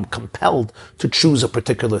therefore I'm compelled to choose a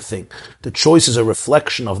particular thing. The choice is a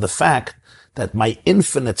reflection of the fact that my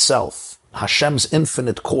infinite self, Hashem's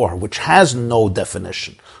infinite core, which has no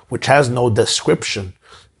definition, which has no description,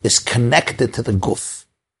 is connected to the guf.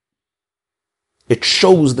 It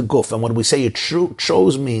shows the guf. And when we say it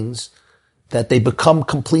shows means that they become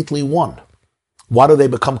completely one. Why do they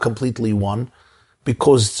become completely one?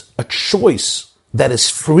 Because a choice that is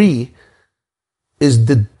free is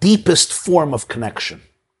the deepest form of connection.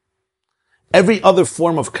 Every other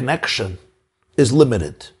form of connection is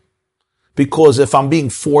limited. Because if I'm being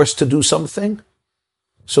forced to do something,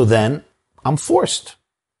 so then I'm forced.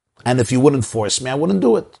 And if you wouldn't force me, I wouldn't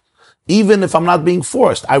do it. Even if I'm not being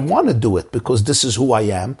forced, I want to do it because this is who I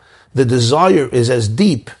am. The desire is as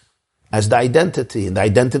deep as the identity, and the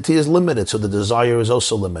identity is limited, so the desire is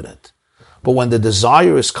also limited. But when the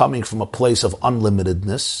desire is coming from a place of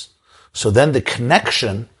unlimitedness, so then the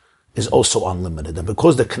connection is also unlimited. And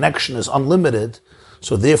because the connection is unlimited,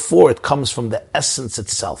 so therefore it comes from the essence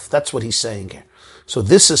itself. That's what he's saying here. So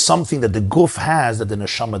this is something that the guf has that the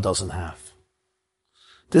neshama doesn't have.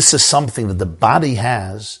 This is something that the body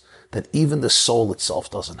has that even the soul itself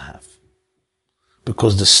doesn't have.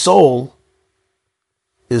 Because the soul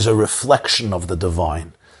is a reflection of the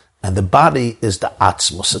divine, and the body is the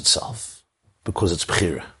atzmos itself, because it's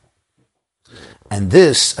bchira. And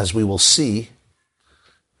this, as we will see,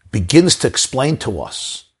 begins to explain to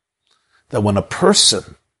us that when a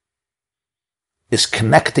person is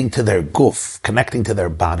connecting to their guf, connecting to their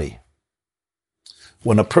body,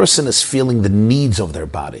 when a person is feeling the needs of their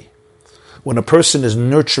body, when a person is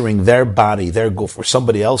nurturing their body, their guf, or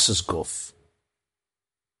somebody else's guf,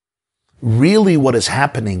 really what is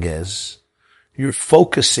happening is you're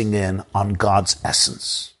focusing in on God's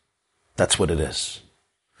essence. That's what it is.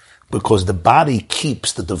 Because the body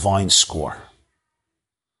keeps the divine score.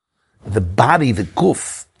 The body, the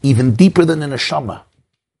guf, even deeper than the neshama,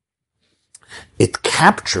 it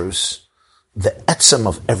captures the etzem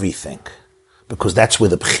of everything. Because that's where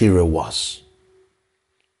the bchira was.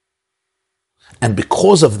 And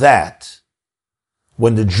because of that,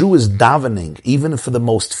 when the Jew is davening, even for the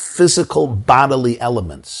most physical bodily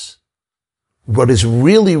elements, what is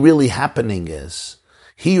really, really happening is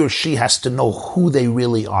he or she has to know who they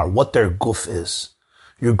really are, what their guf is.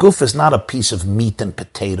 Your guf is not a piece of meat and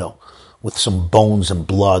potato with some bones and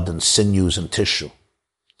blood and sinews and tissue.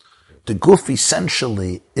 The guf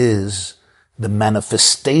essentially is the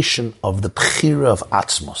manifestation of the bchira of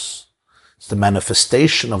atzmos. It's the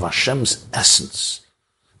manifestation of Hashem's essence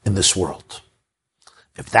in this world.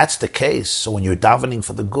 If that's the case, so when you're davening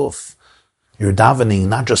for the guf, you're davening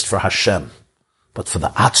not just for Hashem, but for the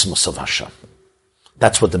atzmos of Hashem.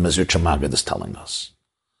 That's what the Mezritch Magid is telling us.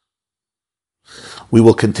 We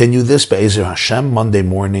will continue this Be'ezer Hashem Monday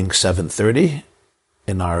morning, 7:30,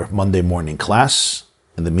 in our Monday morning class.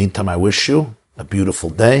 In the meantime, I wish you a beautiful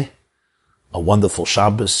day, a wonderful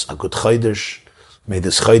Shabbos, a good Chodesh. May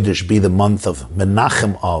this Chodesh be the month of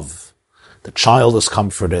Menachem Av. The child is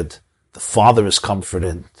comforted, the father is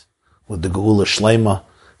comforted, with the Geula Shlema,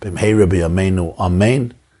 B'mheira B'yameinu,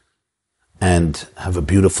 Amen. And have a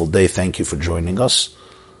beautiful day. Thank you for joining us.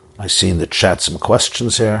 I see in the chat some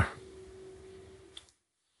questions here.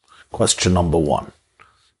 Question number 1.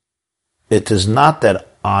 It is not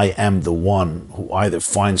that I am the one who either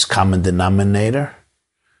finds common denominator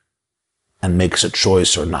and makes a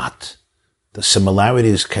choice or not. The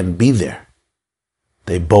similarities can be there.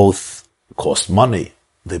 They both cost money.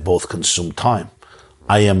 They both consume time.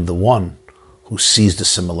 I am the one who sees the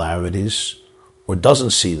similarities or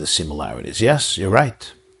doesn't see the similarities. Yes, you're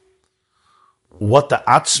right. What the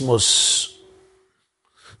atzmos,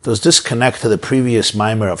 does this connect to the previous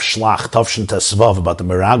mimer of Shlach, Tavshin Tesvav, about the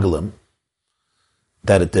Meraglim,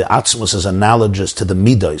 that the atzmos is analogous to the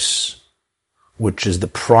midos, which is the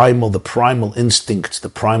primal instincts, the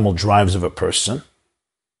primal drives of a person,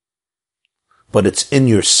 but it's in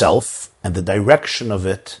yourself, and the direction of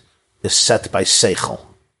it is set by seichel.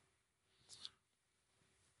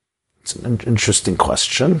 It's an interesting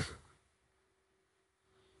question.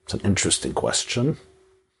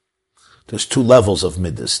 There's 2 levels of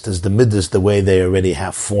midas. There's the midas the way they already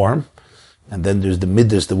have form, and then there's the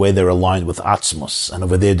midas the way they're aligned with atzmos, and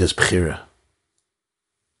over there's bchira.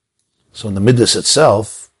 So in the Midas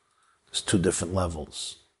itself, there's two different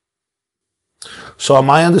levels. So am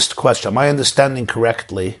I understanding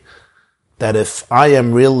correctly that if my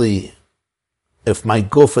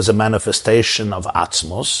guf is a manifestation of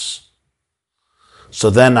Atzmos, so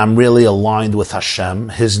then I'm really aligned with Hashem,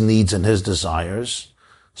 His needs and His desires.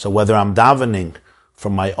 So whether I'm davening for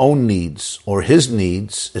my own needs or His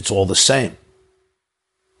needs, it's all the same.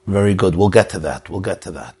 Very good. We'll get to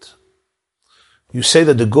that. You say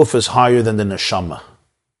that the guf is higher than the neshama.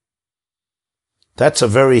 That's a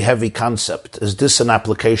very heavy concept. Is this an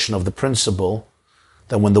application of the principle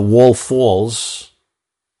that when the wall falls,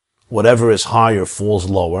 whatever is higher falls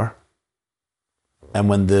lower, and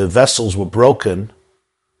when the vessels were broken,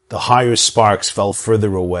 the higher sparks fell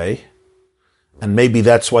further away, and maybe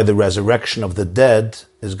that's why the resurrection of the dead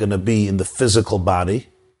is going to be in the physical body,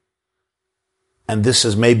 and this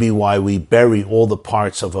is maybe why we bury all the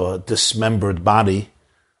parts of a dismembered body,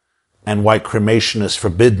 and why cremation is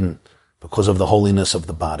forbidden, because of the holiness of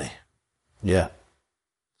the body. Yeah.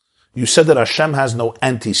 You said that Hashem has no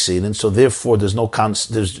antecedent, so therefore there's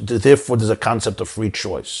a concept of free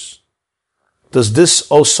choice. Does this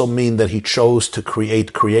also mean that He chose to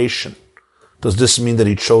create creation? Does this mean that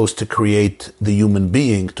He chose to create the human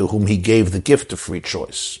being to whom He gave the gift of free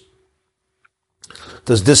choice?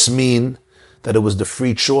 Does this mean that it was the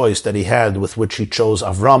free choice that He had with which He chose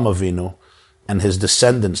Avram Avinu and his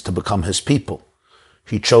descendants to become His people?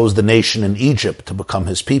 He chose the nation in Egypt to become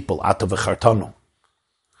His people, Ata v'chartanu.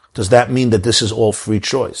 Does that mean that this is all free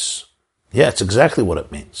choice? Yeah, it's exactly what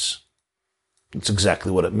it means. It's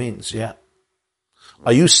exactly what it means, yeah.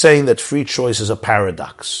 Are you saying that free choice is a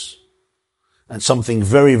paradox and something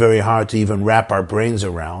very, very hard to even wrap our brains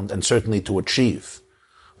around and certainly to achieve?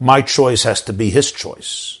 My choice has to be His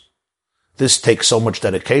choice. This takes so much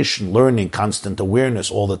dedication, learning, constant awareness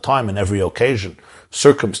all the time in every occasion,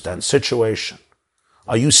 circumstance, situation.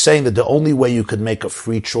 Are you saying that the only way you could make a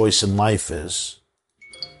free choice in life is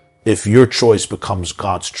if your choice becomes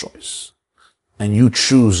God's choice and you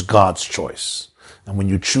choose God's choice? And when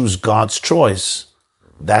you choose God's choice,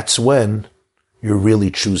 that's when you're really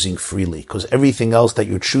choosing freely, because everything else that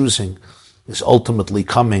you're choosing is ultimately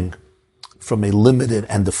coming from a limited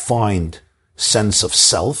and defined sense of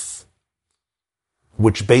self,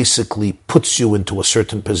 which basically puts you into a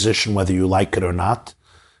certain position whether you like it or not,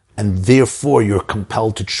 and therefore you're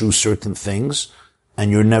compelled to choose certain things,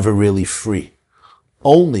 and you're never really free.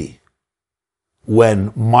 Only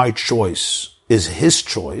when my choice is His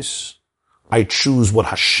choice, I choose what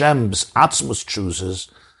Hashem's Atzmos chooses,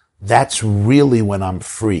 that's really when I'm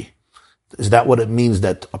free. Is that what it means,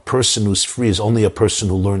 that a person who's free is only a person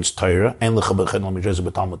who learns Torah? And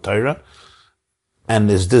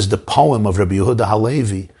is this the poem of Rabbi Yehuda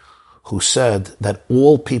Halevi, who said that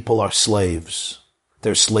all people are slaves?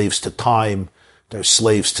 They're slaves to time, they're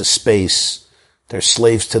slaves to space, they're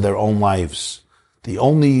slaves to their own lives. The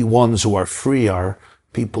only ones who are free are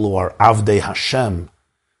people who are Avdei Hashem.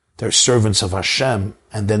 They're servants of Hashem,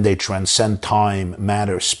 and then they transcend time,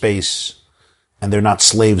 matter, space, and they're not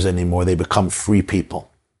slaves anymore. They become free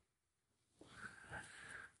people.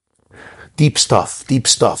 Deep stuff, deep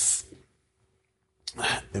stuff.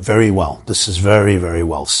 Very well. This is very, very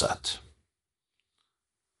well said.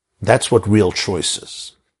 That's what real choice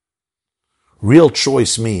is. Real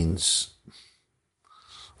choice means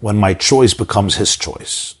when my choice becomes His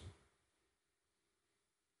choice.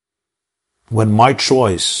 When my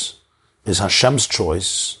choice is Hashem's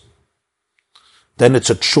choice, then it's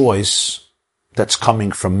a choice that's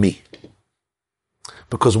coming from me.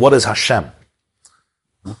 Because what is Hashem?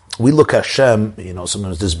 We look at Hashem,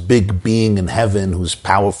 sometimes this big being in heaven who's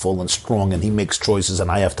powerful and strong, and He makes choices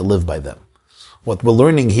and I have to live by them. What we're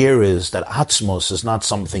learning here is that Atzmos is not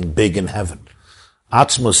something big in heaven.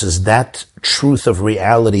 Atzmos is that truth of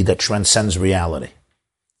reality that transcends reality.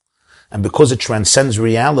 And because it transcends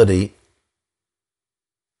reality,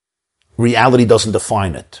 reality doesn't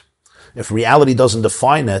define it. If reality doesn't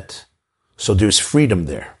define it, so there's freedom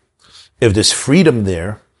there. If there's freedom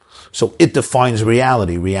there, so it defines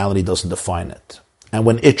reality. Reality doesn't define it. And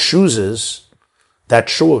when it chooses, that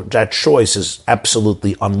choice is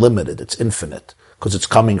absolutely unlimited. It's infinite, because it's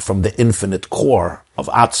coming from the infinite core of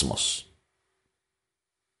Atzmos.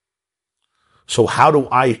 So how do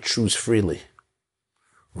I choose freely?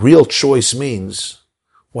 Real choice means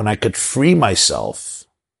when I could free myself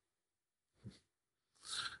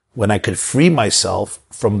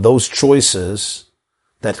from those choices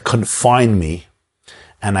that confine me,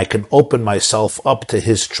 and I can open myself up to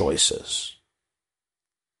His choices.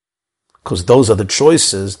 Because those are the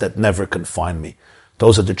choices that never confine me.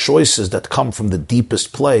 Those are the choices that come from the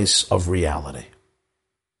deepest place of reality.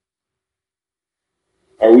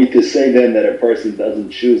 Are we to say then that a person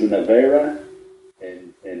doesn't choose an Avera,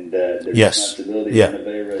 and the responsibility of an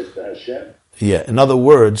Avera is to Hashem? Yeah. In other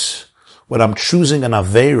words, when I'm choosing an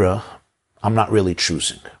Avera, I'm not really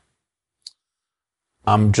choosing.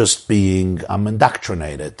 I'm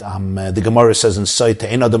indoctrinated. The Gemara says in Saita,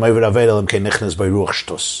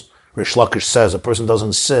 Rish Lakish says a person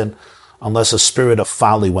doesn't sin unless a spirit of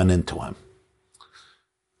folly went into him.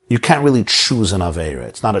 You can't really choose an Avera.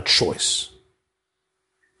 It's not a choice.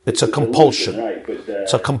 It's a compulsion.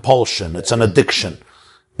 It's a compulsion. It's an addiction.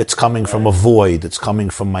 It's coming from a void. It's coming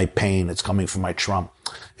from my pain. It's coming from my trauma.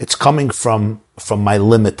 It's coming from my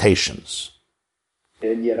limitations.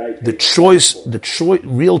 And yet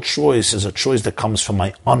real choice is a choice that comes from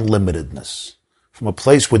my unlimitedness, from a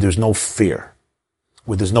place where there's no fear,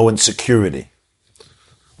 where there's no insecurity,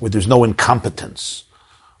 where there's no incompetence,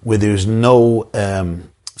 where there's no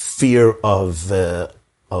fear of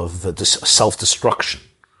self-destruction,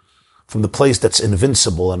 from the place that's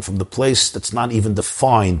invincible and from the place that's not even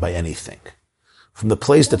defined by anything, from the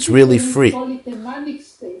place that's really free. Call it a manic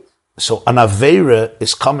state. So an Avera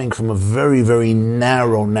is coming from a very, very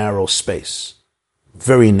narrow space.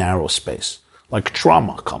 Very narrow space. Like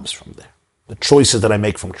trauma comes from there. The choices that I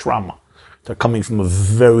make from trauma, they're coming from a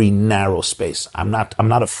very narrow space. I'm not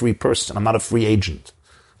a free person. I'm not a free agent.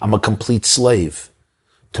 I'm a complete slave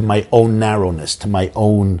to my own narrowness, to my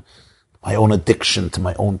own addiction, to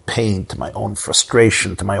my own pain, to my own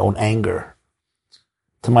frustration, to my own anger,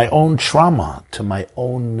 to my own trauma, to my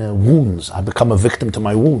own wounds. I become a victim to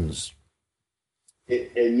my wounds.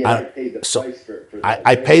 And yet I pay the price for that.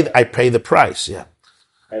 I pay the price, yeah.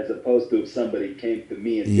 As opposed to if somebody came to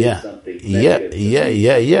me and did something negative.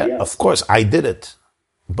 Yeah. Of course, I did it.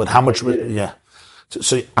 But how much,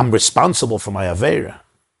 So I'm responsible for my Avera.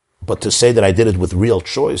 But to say that I did it with real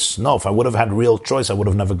choice, no, if I would have had real choice, I would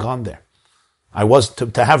have never gone there.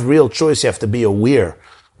 To have real choice, you have to be aware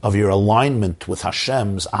of your alignment with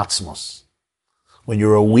Hashem's Atzmos. When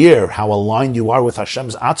you're aware how aligned you are with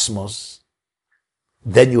Hashem's Atzmos,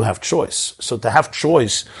 then you have choice. So to have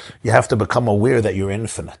choice, you have to become aware that you're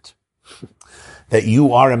infinite. That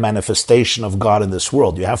you are a manifestation of God in this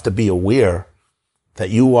world. You have to be aware that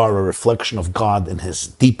you are a reflection of God in His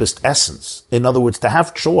deepest essence. In other words, to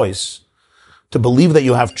have choice, to believe that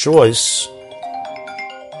you have choice,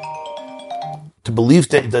 to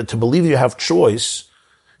believe you have choice,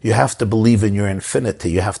 you have to believe in your infinity.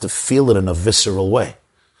 You have to feel it in a visceral way.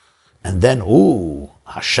 And then,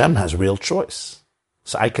 Hashem has real choice.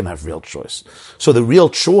 So I can have real choice. So the real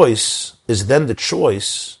choice is then the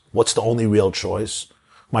choice. What's the only real choice?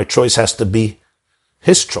 My choice has to be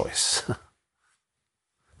His choice.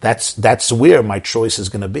 That's where my choice is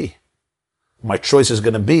going to be. My choice is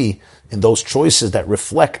going to be in those choices that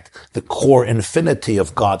reflect the core infinity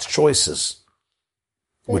of God's choices,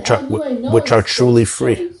 which are truly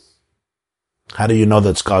free. How do you know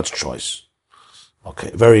that's God's choice? Okay,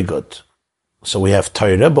 very good. So we have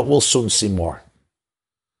Torah, but we'll soon see more.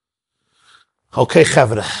 Okay,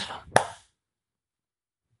 Chavre.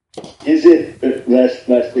 Is it,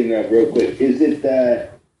 last thing, real quick, is it,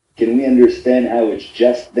 can we understand how it's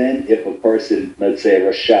just then if a person, let's say a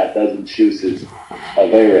Rashat, doesn't choose his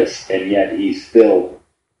Averis, and yet he's still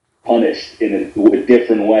punished in a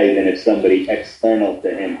different way than if somebody external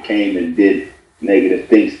to him came and did negative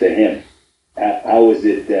things to him? How is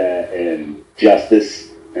it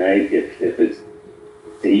justice, right? If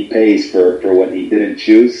he pays for what he didn't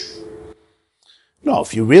choose? No,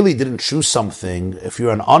 if you really didn't choose something, if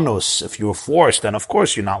you're an anus, if you were forced, then of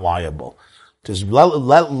course you're not liable. There's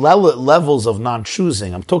levels of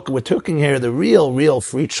non-choosing. We're talking here the real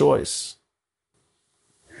free choice.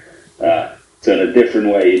 So in a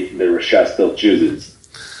different way, the Rasha still chooses.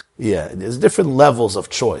 Yeah, there's different levels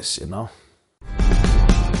of choice,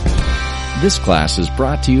 This class is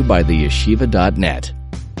brought to you by theyeshiva.net.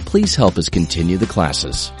 Please help us continue the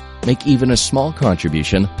classes. Make even a small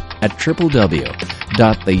contribution at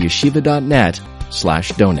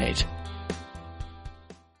www.theyeshiva.net/donate.